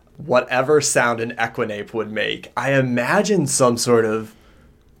hear whatever sound an Equinape would make. I imagine some sort of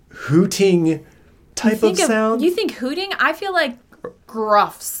hooting type of sound. You think hooting? I feel like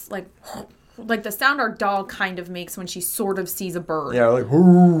gruffs, like the sound our dog kind of makes when she sort of sees a bird. Yeah, like,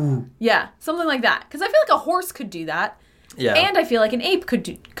 whoo. Yeah, something like that. Because I feel like a horse could do that. Yeah. And I feel like an ape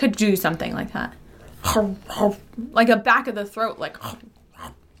could do something like that. Like a back of the throat, like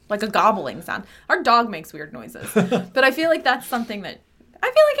a gobbling sound. Our dog makes weird noises. But I feel like that's something that,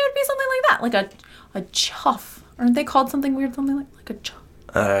 I feel like it would be something like that. Like a chuff. Aren't they called something weird? Something like a chuff.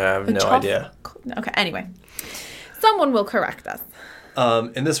 I have no idea. Okay, anyway. Someone will correct us.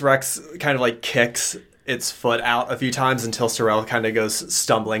 And this Rex kind of like kicks its foot out a few times until Sorrel kind of goes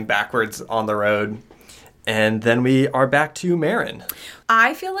stumbling backwards on the road. And then we are back to Marin.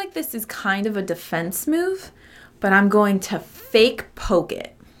 I feel like this is kind of a defense move, but I'm going to fake poke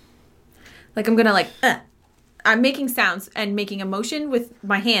it. Like I'm going to I'm making sounds and making a motion with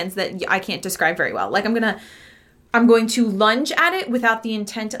my hands that I can't describe very well. Like I'm going to lunge at it without the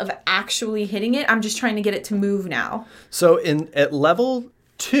intent of actually hitting it. I'm just trying to get it to move now. So at level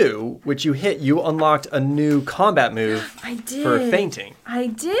 2, which you hit, you unlocked a new combat move I did. for fainting. I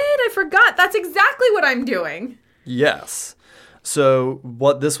did. I forgot. That's exactly what I'm doing. Yes. So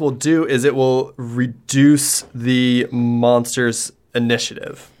what this will do is it will reduce the monster's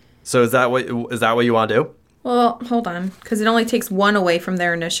initiative. So is that what you want to do? Well, hold on, because it only takes 1 away from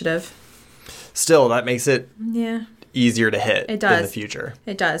their initiative. Still, that makes it easier to hit It does. in the future.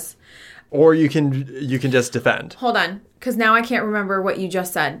 It does. Or you can just defend. Hold on, because now I can't remember what you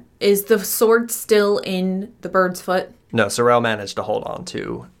just said. Is the sword still in the bird's foot? No, Sorrel managed to hold on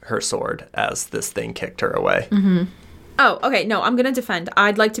to her sword as this thing kicked her away. Mm-hmm. Oh, okay. No, I'm going to defend.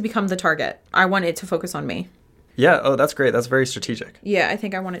 I'd like to become the target. I want it to focus on me. Yeah, oh, that's great. That's very strategic. Yeah, I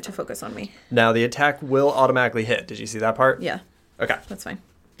think I want it to focus on me. Now, the attack will automatically hit. Did you see that part? Yeah. Okay. That's fine.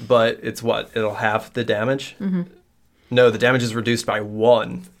 But it's what? It'll halve the damage? Mm-hmm. No, the damage is reduced by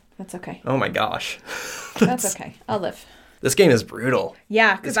 1. That's okay. Oh my gosh. That's okay. I'll live. This game is brutal.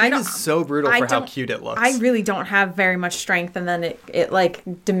 Yeah, because This game is so brutal for how cute it looks. I really don't have very much strength, and then it like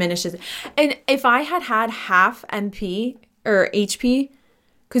diminishes. And if I had half MP or HP,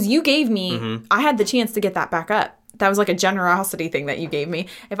 because you gave me, I had the chance to get that back up. That was like a generosity thing that you gave me.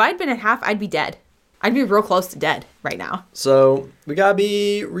 If I'd been at half, I'd be dead. I'd be real close to dead right now. So we gotta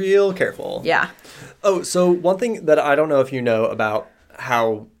be real careful. Yeah. Oh, so one thing that I don't know if you know about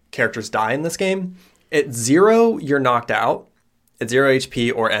how characters die in this game, at 0, you're knocked out. At 0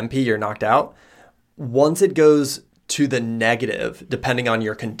 HP or MP, you're knocked out. Once it goes to the negative, depending on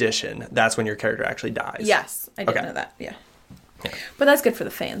your condition, that's when your character actually dies. Yes, I did know that. Yeah. But that's good for the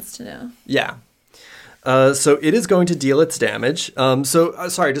fans to know. Yeah. So it is going to deal its damage.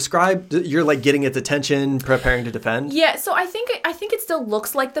 Sorry, describe, you're like getting its attention, preparing to defend? Yeah, so I think it still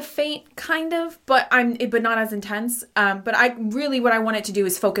looks like the Faint, kind of, but not as intense. But what I want it to do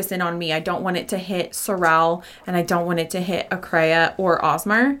is focus in on me. I don't want it to hit Sorrel, and I don't want it to hit Akreya or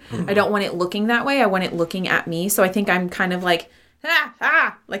Osmar. Mm-hmm. I don't want it looking that way. I want it looking at me. So I think I'm kind of like,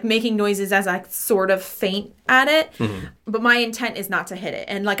 like making noises as I sort of faint at it. Mm-hmm. But my intent is not to hit it.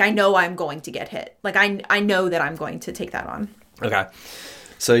 And like, I know I'm going to get hit. Like I know that I'm going to take that on. Okay.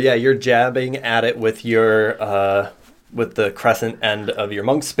 So yeah, you're jabbing at it with your, with the crescent end of your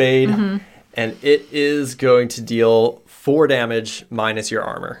monk spade. Mm-hmm. And it is going to deal 4 damage minus your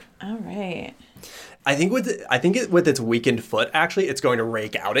armor. All right. I think with its weakened foot, actually, it's going to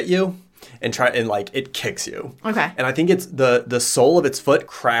rake out at you. And it kicks you. Okay. And I think it's the sole of its foot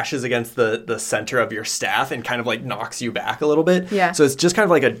crashes against the center of your staff and kind of like knocks you back a little bit. Yeah. So it's just kind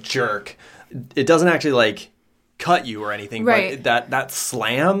of like a jerk. It doesn't actually like cut you or anything, right. But that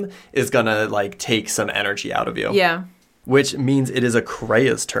slam is gonna like take some energy out of you. Yeah. Which means it is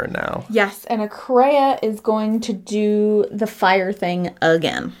Akreya's turn now. Yes, and Akreya is going to do the fire thing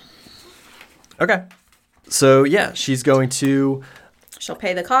again. Okay. So yeah, she's going to... She'll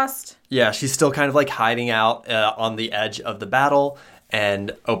pay the cost. Yeah, she's still kind of like hiding out on the edge of the battle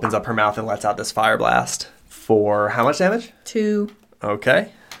and opens up her mouth and lets out this fire blast for how much damage? 2.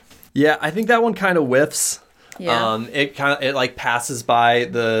 Okay. Yeah, I think that one kind of whiffs. Yeah. It like passes by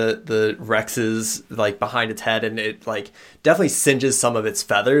the Rex's like behind its head, and it like definitely singes some of its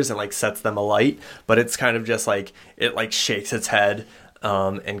feathers and like sets them alight, but it's kind of just like it like shakes its head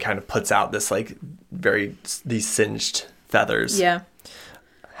and kind of puts out this like these singed feathers. Yeah.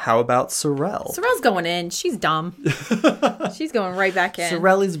 How about Sorrel? Sorrel's going in. She's dumb. She's going right back in.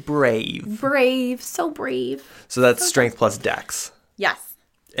 Sorrel is brave. Brave. So brave. So that's strength plus dex. Yes.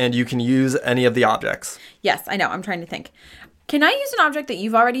 And you can use any of the objects. Yes, I know. I'm trying to think. Can I use an object that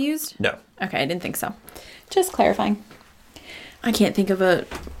you've already used? No. Okay, I didn't think so. Just clarifying. I can't think of a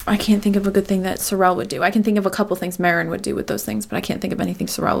good thing that Sorel would do. I can think of a couple things Marin would do with those things, but I can't think of anything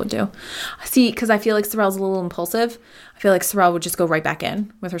Sorel would do. See, because I feel like Sorel's a little impulsive. I feel like Sorel would just go right back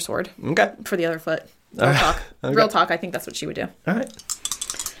in with her sword. Okay. For the other foot. Real talk. Okay. Real talk. I think that's what she would do. All right.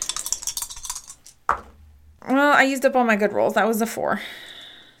 Well, I used up all my good rolls. That was a 4.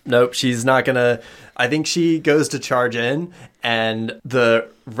 Nope, she's not gonna. I think she goes to charge in, and the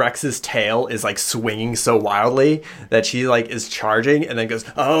Rex's tail is like swinging so wildly that she like is charging, and then goes,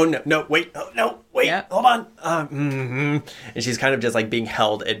 "Oh no, wait, hold on," and she's kind of just like being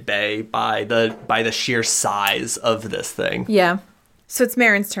held at bay by the sheer size of this thing. Yeah. So it's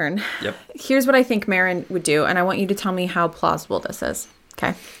Marin's turn. Yep. Here's what I think Marin would do, and I want you to tell me how plausible this is.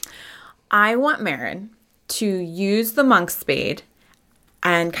 Okay. I want Marin to use the monk's spade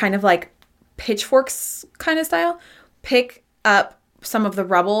and kind of like pitchforks kind of style, pick up some of the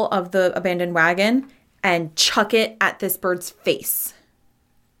rubble of the abandoned wagon and chuck it at this bird's face.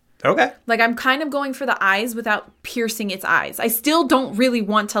 Okay. Like, I'm kind of going for the eyes without piercing its eyes. I still don't really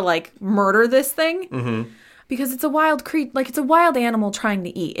want to like murder this thing because it's a wild like it's a wild animal trying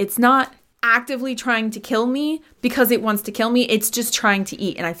to eat. It's not actively trying to kill me because it wants to kill me. It's just trying to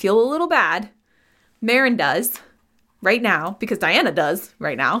eat. And I feel a little bad. Marin does right now, because Diana does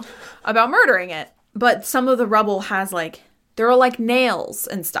right now, about murdering it. But some of the rubble has like, there are like nails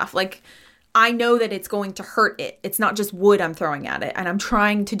and stuff. Like, I know that it's going to hurt it. It's not just wood I'm throwing at it. And I'm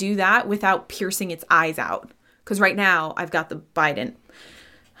trying to do that without piercing its eyes out. Because right now I've got the Bident.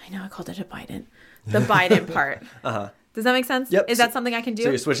 I know I called it a Bident. The Bident part. Does that make sense? Yep. Is that something I can do? So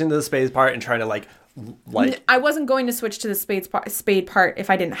you're switching to the spade part and trying to like. I wasn't going to switch to the spade part if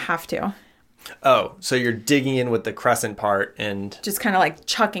I didn't have to. Oh, so you're digging in with the crescent part and just kind of like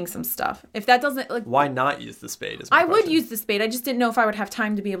chucking some stuff. If that doesn't like, why not use the spade? I would use the spade. I just didn't know if I would have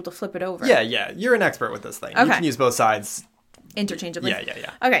time to be able to flip it over. Yeah. You're an expert with this thing. Okay. You can use both sides interchangeably.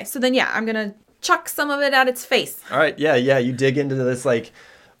 Yeah. Okay, so then I'm gonna chuck some of it at its face. All right. Yeah. You dig into this like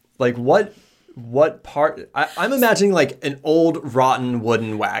what part? I'm imagining like an old rotten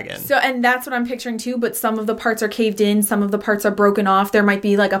wooden wagon. So, and that's what I'm picturing too, but some of the parts are caved in, some of the parts are broken off. There might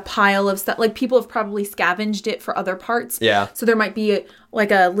be like a pile of stuff, like people have probably scavenged it for other parts. Yeah. So there might be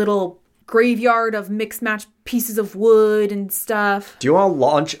like a little graveyard of mixed match pieces of wood and stuff. Do you want to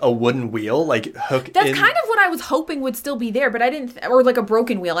launch a wooden wheel, like hook That's kind of what I was hoping would still be there, but I didn't, or like a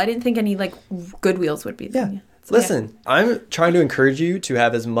broken wheel. I didn't think any like good wheels would be there. Yeah. So, listen, I'm trying to encourage you to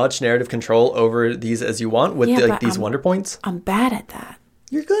have as much narrative control over these as you want with these wonder points. I'm bad at that.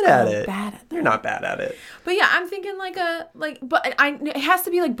 You're good at it. Bad at that. You're not bad at it. But yeah, I'm thinking but it has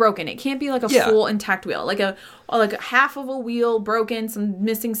to be like broken. It can't be like a full intact wheel. Like a half of a wheel broken, some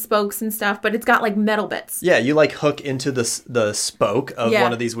missing spokes and stuff, but it's got like metal bits. Yeah, you like hook into the spoke of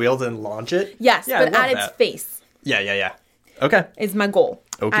one of these wheels and launch it. Yes, but at its face. Yeah. Okay. Is my goal.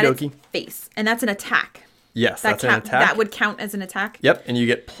 Okie at dokie. Its face. And that's an attack. Yes, that's an attack. That would count as an attack? Yep, and you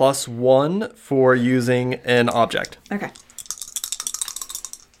get +1 for using an object. Okay.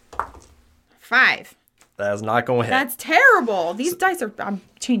 5. That is not going to hit. That's terrible. These dice are... I'm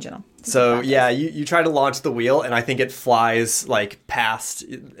changing them. So, yeah, you try to launch the wheel, and I think it flies, like, past...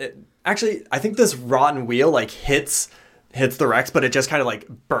 Actually, I think this rotten wheel, like, hits the Rex, but it just kind of, like,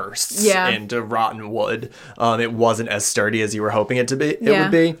 bursts into rotten wood. It wasn't as sturdy as you were hoping it to be. It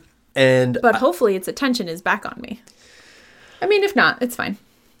would be. But hopefully its attention is back on me. I mean, if not, it's fine.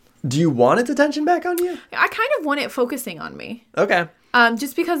 Do you want its attention back on you? I kind of want it focusing on me. Okay.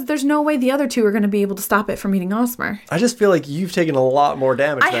 Just because there's no way the other two are going to be able to stop it from eating Osmer. I just feel like you've taken a lot more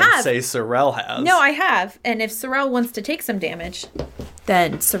damage than, say, Sorel has. No, I have. And if Sorel wants to take some damage,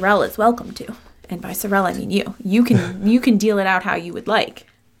 then Sorel is welcome to. And by Sorel, I mean you. You can deal it out how you would like.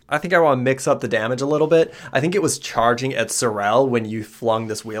 I think I want to mix up the damage a little bit. I think it was charging at Sorel when you flung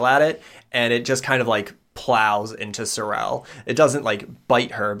this wheel at it, and it just kind of like plows into Sorel. It doesn't like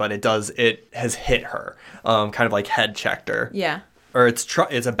bite her, but it has hit her, kind of like head checked her. Yeah. Or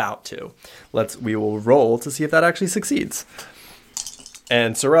it's about to. We will roll to see if that actually succeeds.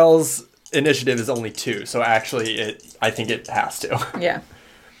 And Sorel's initiative is only 2, so actually I think it has to. Yeah.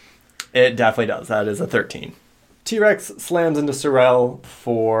 It definitely does. That is a 13. T-Rex slams into Sorel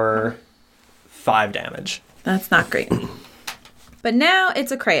for 5 damage. That's not great. But now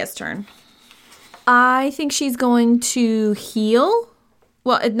it's Akrea's turn. I think she's going to heal.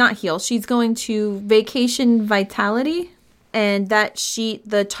 Well, not heal. She's going to vacation vitality. And that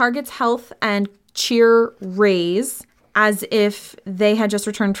the target's health and cheer raise as if they had just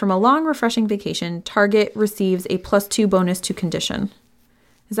returned from a long, refreshing vacation. Target receives a +2 bonus to condition.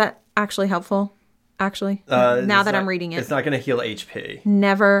 Is that actually helpful? actually. Now that I'm reading it. It's not going to heal HP.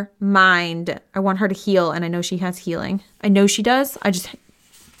 Never mind. I want her to heal, and I know she has healing. I know she does. I just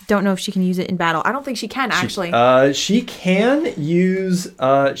don't know if she can use it in battle. I don't think she can, actually. She can use...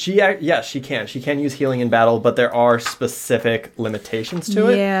 Yes, she can. She can use healing in battle, but there are specific limitations to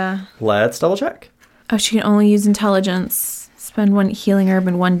it. Yeah. Let's double check. Oh, she can only use intelligence. Spend 1 healing herb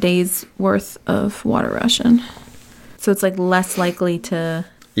and 1 day's worth of water ration. So it's like less likely to...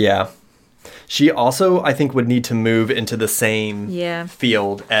 Yeah. She also, I think, would need to move into the same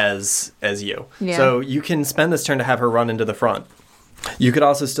field as you. Yeah. So you can spend this turn to have her run into the front. You could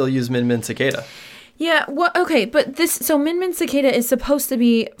also still use Min Min Cicada. Yeah, okay, but so Min Min Cicada is supposed to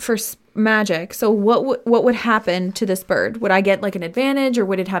be for magic. So what would happen to this bird? Would I get like an advantage, or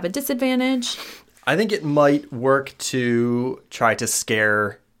would it have a disadvantage? I think it might work to try to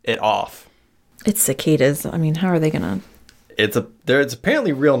scare it off. It's cicadas. I mean, how are they gonna? It's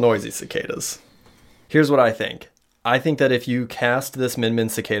apparently real noisy cicadas. Here's what I think. I think that if you cast this Min Min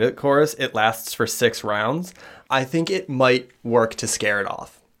Cicada chorus, it lasts for 6 rounds. I think it might work to scare it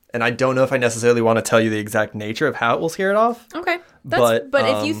off. And I don't know if I necessarily want to tell you the exact nature of how it will scare it off. Okay. But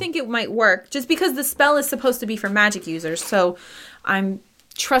if you think it might work, just because the spell is supposed to be for magic users, so I'm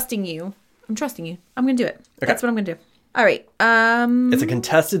trusting you. I'm going to do it. Okay. That's what I'm going to do. All right. It's a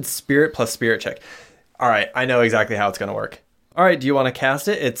contested spirit plus spirit check. All right. I know exactly how it's going to work. All right. Do you want to cast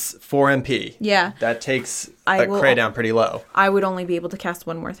it? It's 4 MP. Yeah. That takes Cray down pretty low. I would only be able to cast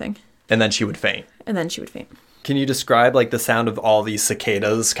one more thing. And then she would faint. Can you describe like the sound of all these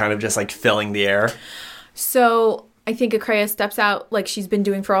cicadas kind of just like filling the air? So I think Akreya steps out like she's been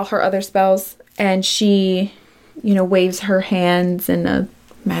doing for all her other spells, and she, waves her hands in a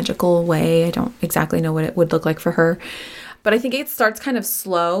magical way. I don't exactly know what it would look like for her, but I think it starts kind of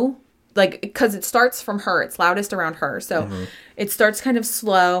slow, like because it starts from her. It's loudest around her, so it starts kind of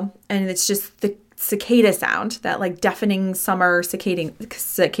slow, and it's just the cicada sound, that like deafening summer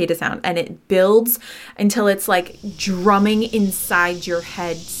cicada sound, and it builds until it's like drumming inside your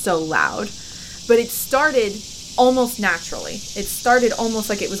head so loud. But it started almost naturally. It started almost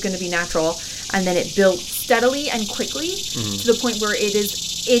like it was going to be natural, and then it built steadily and quickly to the point where it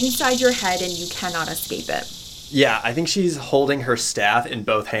is inside your head and you cannot escape it. Yeah, I think she's holding her staff in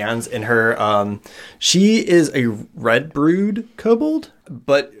both hands. In her, she is a red brood kobold,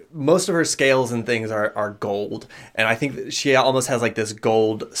 but most of her scales and things are gold. And I think that she almost has like this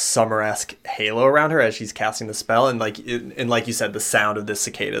gold summer-esque halo around her as she's casting the spell. And like you said, the sound of the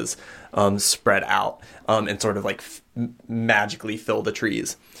cicadas spread out and sort of like magically fill the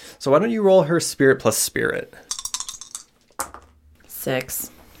trees. So why don't you roll her spirit plus spirit?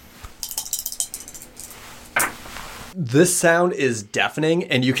 6. This sound is deafening,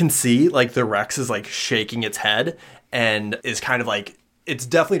 and you can see like the Rex is like shaking its head and is kind of like, it's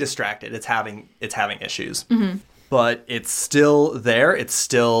definitely distracted. It's having issues, but it's still there. It's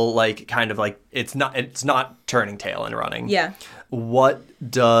still like kind of like it's not turning tail and running. Yeah. What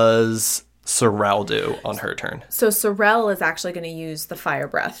does Sorrel do on her turn? So Sorrel is actually going to use the fire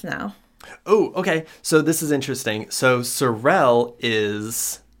breath now. Oh, okay. So this is interesting. So Sorrel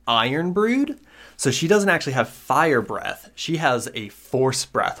is iron brood. So she doesn't actually have fire breath. She has a force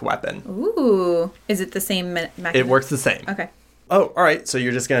breath weapon. Ooh. Is it the same mechanism? It works the same. Okay. Oh, all right. So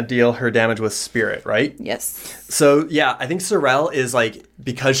you're just going to deal her damage with spirit, right? Yes. So, yeah, I think Sorrel is like,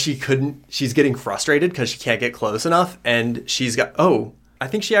 because she's getting frustrated because she can't get close enough. And I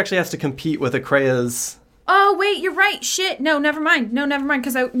think she actually has to compete with Akreya's. Oh, wait, you're right. Shit. No, never mind.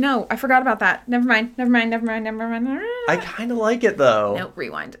 Because I forgot about that. Never mind. I kind of like it, though. No,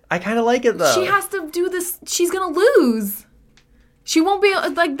 rewind. I kind of like it, though. She has to do this. She's going to lose. She won't be,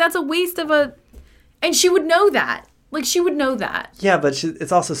 like, that's a waste of and she would know that. Like, she would know that. Yeah, but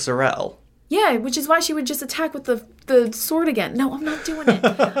it's also Sorrel. Yeah, which is why she would just attack with the sword again. No, I'm not doing it.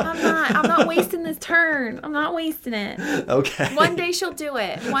 I'm not wasting this turn. I'm not wasting it. Okay. One day she'll do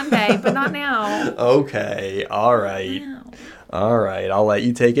it. One day, but not now. Okay. All right. All right. I'll let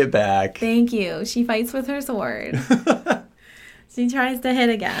you take it back. Thank you. She fights with her sword. She tries to hit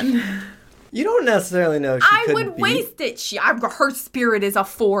again. You don't necessarily know I would waste it. Her spirit is a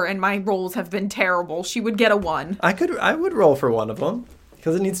 4 and my rolls have been terrible. She would get a 1. I would roll for one of them.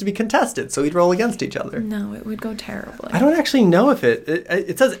 Because it needs to be contested, so we'd roll against each other. No, it would go terribly. I don't actually know if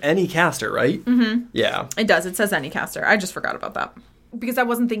it says any caster, right? Mm-hmm. Yeah. It does. It says any caster. I just forgot about that. Because I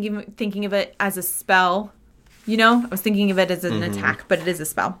wasn't thinking of it as a spell. I was thinking of it as an attack, but it is a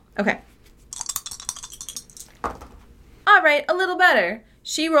spell. Okay. All right, a little better.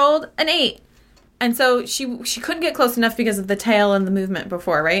 She rolled an 8. And so she couldn't get close enough because of the tail and the movement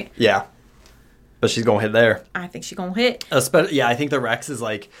before, right? Yeah. But she's going to hit there. I think she's going to hit. Yeah, I think the Rex is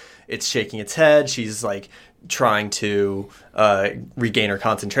like, It's shaking its head. She's like trying to regain her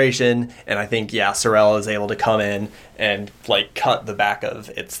concentration. And I think, Sorel is able to come in and like cut the back of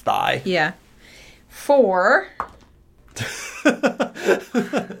its thigh. Yeah. 4.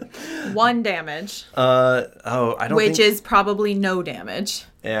 1 damage. I don't Which is probably no damage.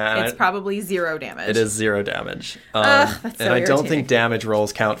 Yeah. It's probably 0 damage. It is 0 damage. That's so and I don't irritating. think damage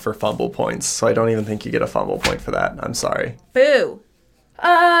rolls count for fumble points, so I don't even think you get a fumble point for that. I'm sorry. Boo.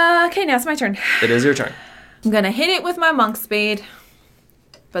 Okay, now it's my turn. It is your turn. I'm gonna hit it with my monk spade.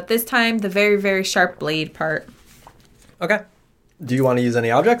 But this time, the very, very sharp blade part. Okay. Do you want to use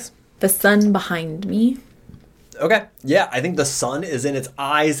any objects? The sun behind me. Okay. Yeah, I think the sun is in its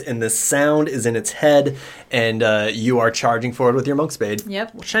eyes and the sound is in its head, and you are charging forward with your monk spade.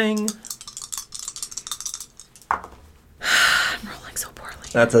 Yep. Shang. I'm rolling so poorly.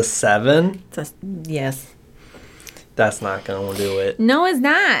 That's a 7. Yes. That's not going to do it. No, it's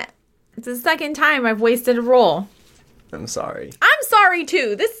not. It's the second time I've wasted a roll. I'm sorry. I'm sorry,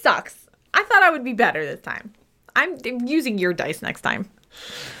 too. This sucks. I thought I would be better this time. I'm using your dice next time.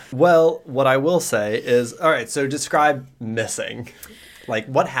 Well, what I will say is, all right, so describe missing. Like,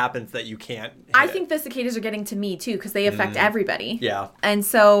 what happens that you can't hit I it? think the cicadas are getting to me, too, because they affect everybody. Yeah. And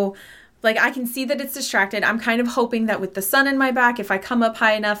so, like, I can see that it's distracted. I'm kind of hoping that with the sun in my back, if I come up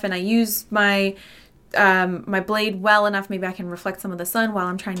high enough and I use my my blade well enough, maybe I can reflect some of the sun while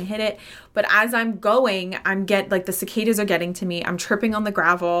I'm trying to hit it. But as I'm going, the cicadas are getting to me. I'm tripping on the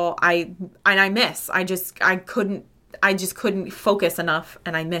gravel. I miss. I just couldn't focus enough,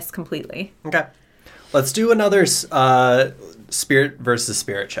 and I miss completely. Okay. Let's do another spirit versus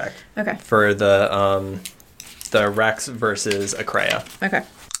spirit check. Okay. For the Rex versus Akreya. Okay.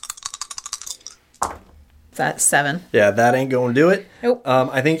 That's 7. Yeah, that ain't going to do it. Nope.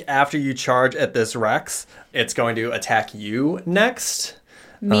 I think after you charge at this Rex, it's going to attack you next.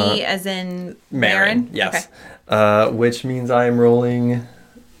 Me as in Marin? Yes. Okay. Which means I am rolling.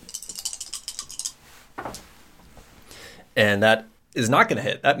 And that is not going to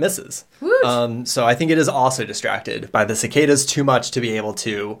hit. That misses. So I think it is also distracted by the cicadas too much to be able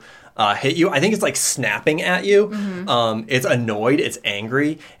to hit you. I think it's like snapping at you. Mm-hmm. It's annoyed, it's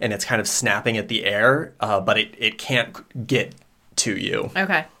angry, and it's kind of snapping at the air, but it can't get to you.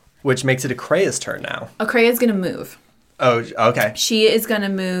 Okay. Which makes it Akreya's turn now. Akreya's going to move. Oh, okay. She is going to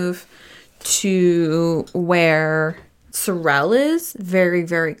move to where Sorel is, very,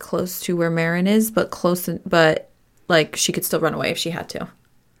 very close to where Marin is, but like she could still run away if she had to.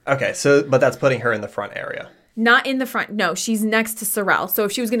 Okay, but that's putting her in the front area. Not in the front. No, she's next to Sorel. So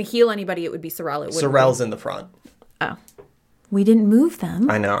if she was going to heal anybody, it would be Sorel. Sorel's in the front. Oh. We didn't move them.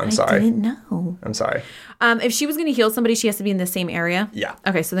 I know, I'm sorry. I didn't know. I'm sorry. If she was going to heal somebody, she has to be in the same area? Yeah.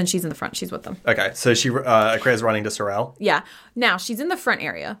 Okay, so then she's in the front. She's with them. Okay, so Akreya's running to Sorel? Yeah. Now, she's in the front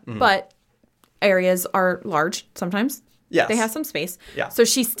area, but areas are large sometimes. Yes. They have some space. Yeah. So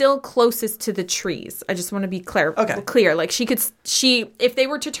she's still closest to the trees. I just want to be clear. Like if they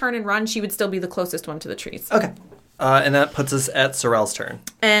were to turn and run, she would still be the closest one to the trees. Okay. And that puts us at Sorel's turn.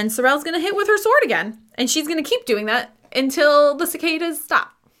 And Sorel's going to hit with her sword again. And she's going to keep doing that until the cicadas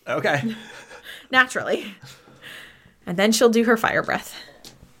stop. Okay. Naturally. And then she'll do her fire breath.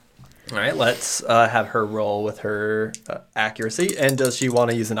 All right, let's have her roll with her accuracy. And does she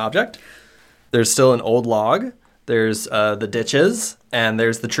want to use an object? There's still an old log. There's the ditches, and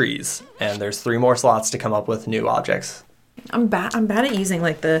there's the trees. And there's 3 more slots to come up with new objects. I'm bad at using,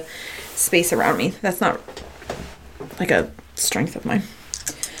 like, the space around me. That's not, like, a strength of mine.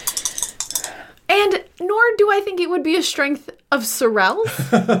 And nor do I think it would be a strength of Sorel's.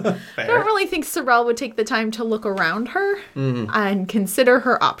 I don't really think Sorel would take the time to look around her and consider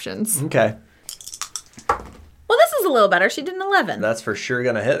her options. Okay. Well, this is a little better. She did an 11. That's for sure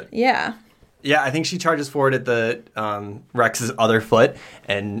going to hit. Yeah. Yeah, I think she charges forward at the Rex's other foot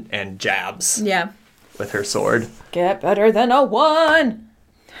and jabs with her sword. Get better than a 1.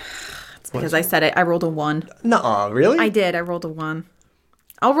 It's because I said it. I rolled a 1. Nuh-uh, really? I did. I rolled a 1.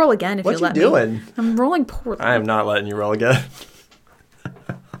 I'll roll again if you let me. What you doing? I'm rolling poorly. I am not letting you roll again.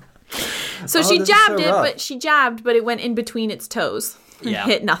 So she jabbed, but it went in between its toes and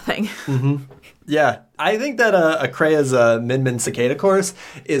hit nothing. Mm-hmm. Yeah, I think that Akreya's Min Cicada course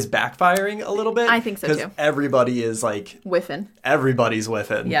is backfiring a little bit. I think so, too. Because everybody is, like... Whiffing. Everybody's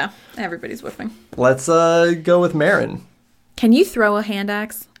whiffing. Yeah, everybody's whiffing. Let's go with Marin. Can you throw a hand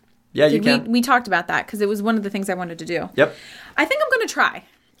axe? Yeah, you can. We talked about that because it was one of the things I wanted to do. Yep. I think I'm going to try.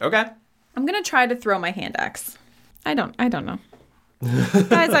 Okay. I'm going to try to throw my hand axe. I don't know.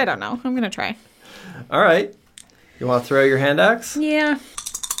 Guys, I don't know. I'm going to try. All right. You want to throw your hand axe? Yeah.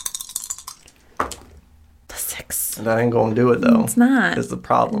 The 6. That ain't gonna do it, though. It's not. Is the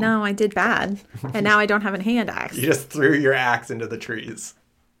problem. No, I did bad. And now I don't have a hand axe. You just threw your axe into the trees.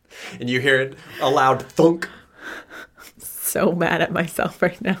 And you hear it a loud thunk. So mad at myself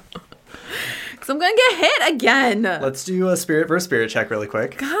right now. Because I'm going to get hit again. Let's do a spirit versus spirit check really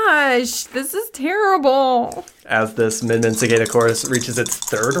quick. Gosh, this is terrible. As this Min Cicada Chorus reaches its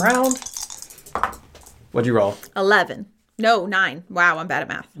third round. What'd you roll? 11. No, 9. Wow, I'm bad at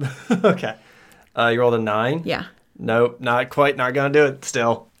math. Okay. You rolled a 9? Yeah. Nope, not quite. Not gonna do it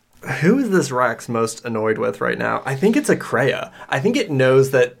still. Who is this Rex most annoyed with right now? I think it's Acrea. I think it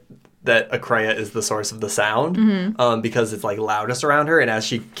knows that Acrea is the source of the sound because it's like loudest around her. And as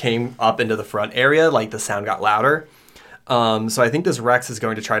she came up into the front area, like the sound got louder. So I think this Rex is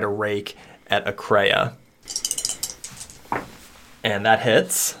going to try to rake at Acrea. And that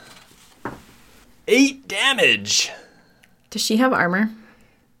hits. 8 damage. Does she have armor?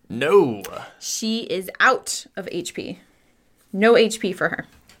 No. She is out of HP. No HP for her.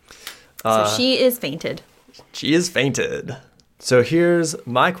 So she is fainted. She is fainted. So here's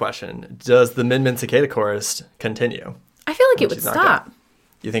my question. Does the Min Cicada Chorus continue? I feel like it would stop.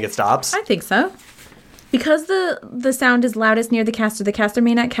 You think it stops? I think so. Because the sound is loudest near the caster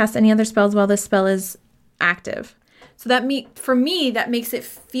may not cast any other spells while this spell is active. So for me, that makes it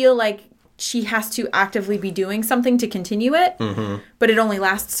feel like she has to actively be doing something to continue it, but it only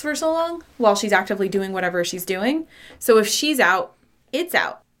lasts for so long while she's actively doing whatever she's doing. So if she's out, it's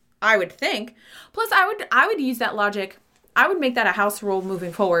out, I would think. Plus, I would use that logic. I would make that a house rule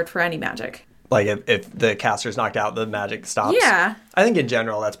moving forward for any magic. Like if the caster's knocked out, the magic stops? Yeah. I think in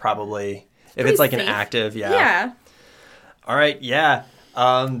general that's probably, if it's like safe. An active, yeah. Yeah. All right, yeah.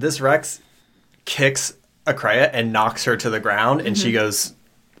 This Rex kicks Acrea and knocks her to the ground, and she goes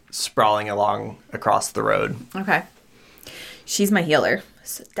sprawling along across the road. Okay. She's my healer,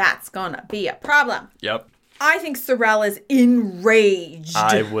 so that's gonna be a problem. Yep. I think Sorel is enraged.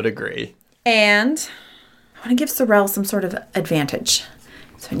 I would agree. And I want to give Sorel some sort of advantage.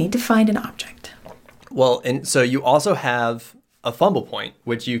 So I need to find an object. Well, and so you also have a fumble point,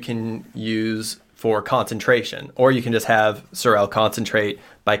 which you can use for concentration, or you can just have Sorel concentrate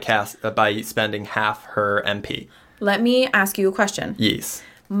by spending half her MP. Let me ask you a question. Yes.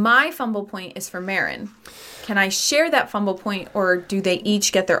 My fumble point is for Marin. Can I share that fumble point, or do they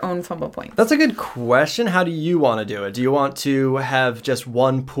each get their own fumble point? That's a good question. How do you want to do it? Do you want to have just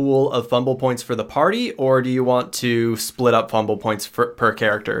one pool of fumble points for the party, or do you want to split up fumble points per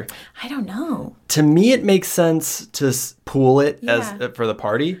character? I don't know. To me, it makes sense to pool it as for the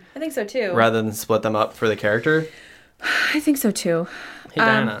party. I think so too. Rather than split them up for the character. I think so too. Hey,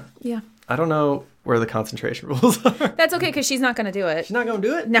 Diana. Yeah. I don't know where the concentration rules are. That's okay, because she's not going to do it. She's not going to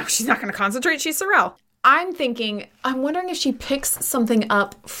do it? No, she's not going to concentrate. She's Sorel. I'm wondering if she picks something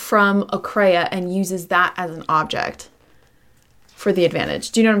up from Acrea and uses that as an object for the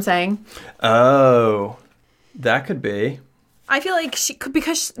advantage. Do you know what I'm saying? Oh, that could be. I feel like she could,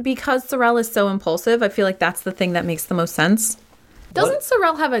 because Sorel is so impulsive, I feel like that's the thing that makes the most sense. Doesn't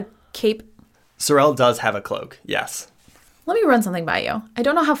Sorel have a cape? Sorel does have a cloak, yes. Let me run something by you. I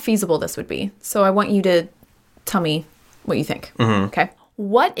don't know how feasible this would be, so I want you to tell me what you think. Mm-hmm. Okay.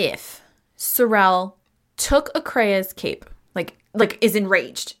 What if Sorel took Acrea's cape, like is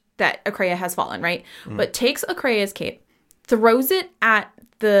enraged that Acrea has fallen, right? But takes Acrea's cape, throws it at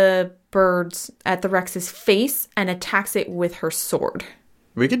the Rex's face, and attacks it with her sword?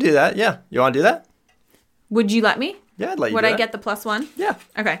 We could do that, yeah. You want to do that? Would you let me? Yeah, I'd let you Would do I that. get the +1? Yeah.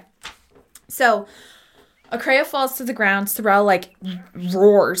 Okay. So Acrea falls to the ground. Sorel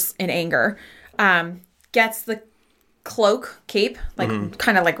roars in anger. Gets the cape,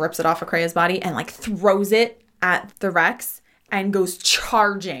 kind of rips it off Acrea's body and throws it at the Rex and goes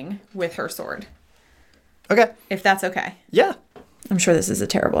charging with her sword. Okay. If that's okay. Yeah. I'm sure this is a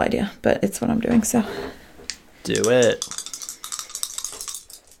terrible idea, but it's what I'm doing, so. Do it.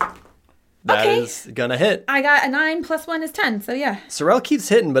 That is gonna hit. I got a 9 + 1 is 10, so yeah. Sorel keeps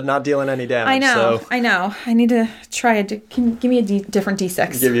hitting but not dealing any damage. I know. I need to try give me a different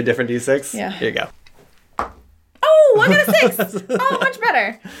D6. Give you a different D6? Yeah. Here you go. Oh, I got a 6. Oh, much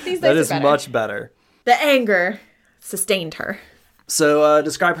better. These dice That is are better. much better. The anger sustained her. So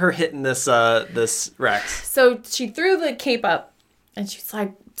describe her hitting this Rex. So she threw the cape up and she's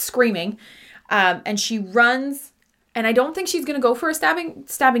screaming. And she runs, and I don't think she's going to go for a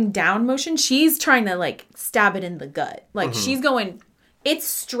stabbing down motion. She's trying to stab it in the gut. She's going, it's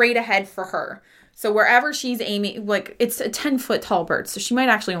straight ahead for her. So wherever she's aiming, it's a 10-foot tall bird. So she might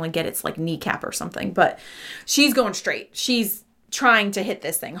actually only get its kneecap or something, but she's going straight. She's trying to hit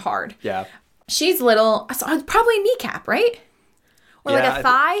this thing hard. Yeah. She's little, so probably a kneecap, right? Or a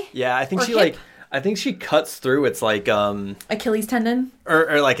thigh? I think or she hip? I think she cuts through its like Achilles tendon?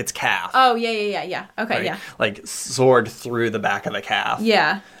 Or like its calf. Oh, yeah. Okay, right? yeah. Like sword through the back of the calf.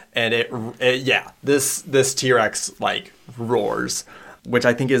 Yeah. And this T-Rex like roars, which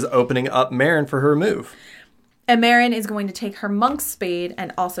I think is opening up Marin for her move. And Marin is going to take her monk's spade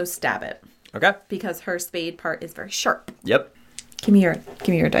and also stab it. Okay. Because her spade part is very sharp. Yep. Give me your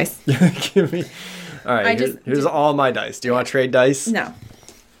dice. Give me. All right. Here's all my dice. Do you want to trade dice? No.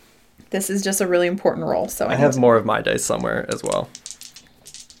 This is just a really important roll, so I have more of my dice somewhere as well.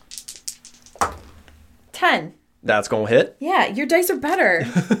 10. That's gonna hit. Yeah, your dice are better.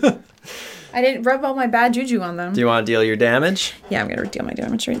 I didn't rub all my bad juju on them. Do you want to deal your damage? Yeah, I'm gonna deal my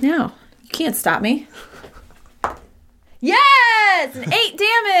damage right now. You can't stop me. Yes! An 8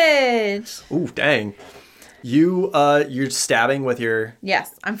 damage! Ooh, dang. You're stabbing with your...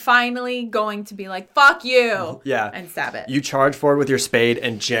 Yes, I'm finally going to be like, fuck you! Yeah. And stab it. You charge forward with your spade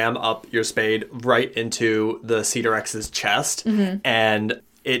and jam up your spade right into the Cedar Rex's chest. Mm-hmm. And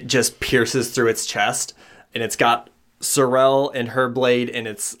it just pierces through its chest. And it's got Sorrel and her blade in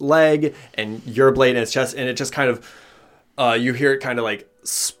its leg and your blade in its chest. And it just kind of... you hear it kind of like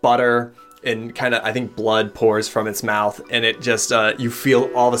sputter... And kind of, I think blood pours from its mouth, and it just, you feel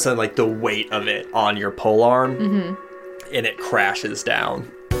all of a sudden like the weight of it on your polearm, and it crashes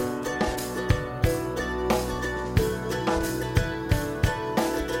down.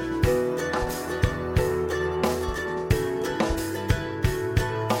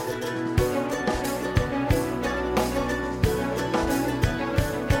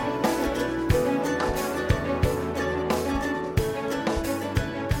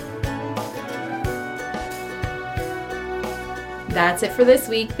 That's it for this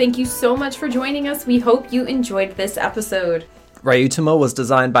week. Thank you so much for joining us. We hope you enjoyed this episode. Ryutomo was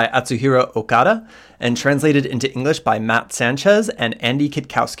designed by Atsuhiro Okada and translated into English by Matt Sanchez and Andy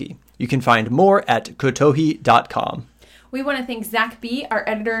Kitkowski. You can find more at kotohi.com. We want to thank Zach B., our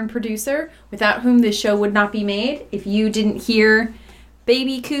editor and producer, without whom this show would not be made. If you didn't hear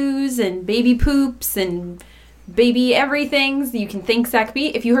baby coos and baby poops and baby everythings, you can thank Zach B.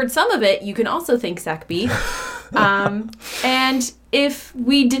 If you heard some of it, you can also thank Zach B. And if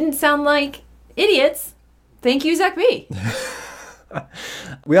we didn't sound like idiots, thank you, Zach B.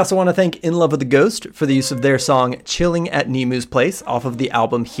 We also want to thank In Love with the Ghost for the use of their song Chilling at Nemu's Place off of the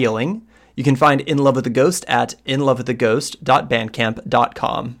album Healing. You can find In Love with the Ghost at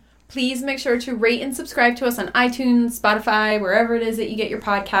inlovewiththeghost.bandcamp.com. Please make sure to rate and subscribe to us on iTunes, Spotify, wherever it is that you get your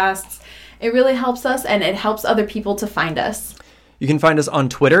podcasts. It really helps us, and it helps other people to find us. You can find us on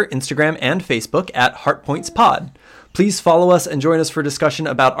Twitter, Instagram, and Facebook at HeartPointsPod. Please follow us and join us for discussion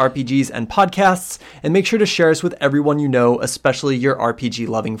about RPGs and podcasts, and make sure to share us with everyone you know, especially your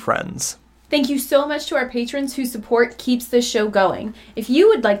RPG-loving friends. Thank you so much to our patrons whose support keeps this show going. If you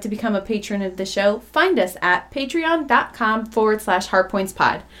would like to become a patron of the show, find us at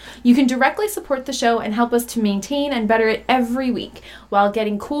patreon.com/heartpointspod. You can directly support the show and help us to maintain and better it every week while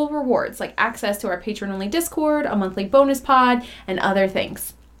getting cool rewards like access to our patron-only Discord, a monthly bonus pod, and other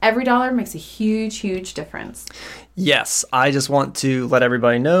things. Every dollar makes a huge, huge difference. Yes, I just want to let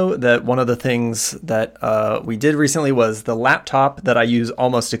everybody know that one of the things that we did recently was the laptop that I use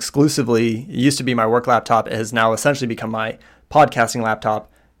almost exclusively. It used to be my work laptop. It has now essentially become my podcasting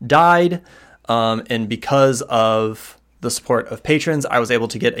laptop. Died, and because of the support of patrons, I was able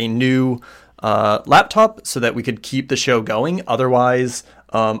to get a new laptop so that we could keep the show going. Otherwise,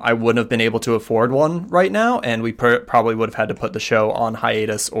 I wouldn't have been able to afford one right now, and we probably would have had to put the show on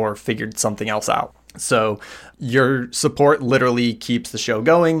hiatus or figured something else out. So your support literally keeps the show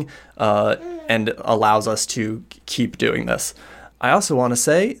going and allows us to keep doing this. I also want to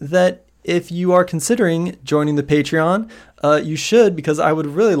say that if you are considering joining the Patreon, you should, because I would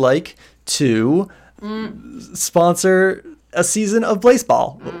really like to sponsor a season of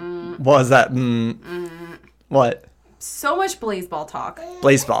Blazeball. What was that? What? So much Blazeball talk.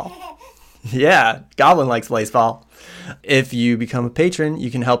 Blazeball. Yeah, Goblin likes Blazeball. If you become a patron,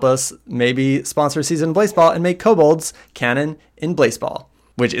 you can help us maybe sponsor a season of Blazeball and make kobolds canon in Blazeball,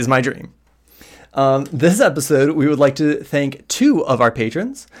 which is my dream. This episode, we would like to thank 2 of our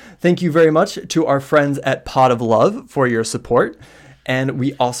patrons. Thank you very much to our friends at Pot of Love for your support. And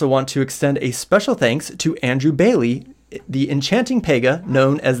we also want to extend a special thanks to Andrew Bailey, the enchanting Pega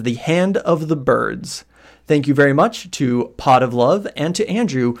known as the Hand of the Birds. Thank you very much to Pot of Love and to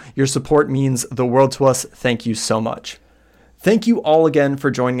Andrew. Your support means the world to us. Thank you so much. Thank you all again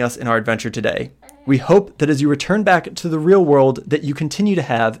for joining us in our adventure today. We hope that as you return back to the real world, that you continue to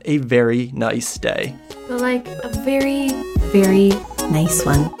have a very nice day. But like a very, very nice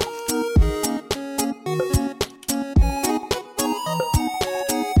one.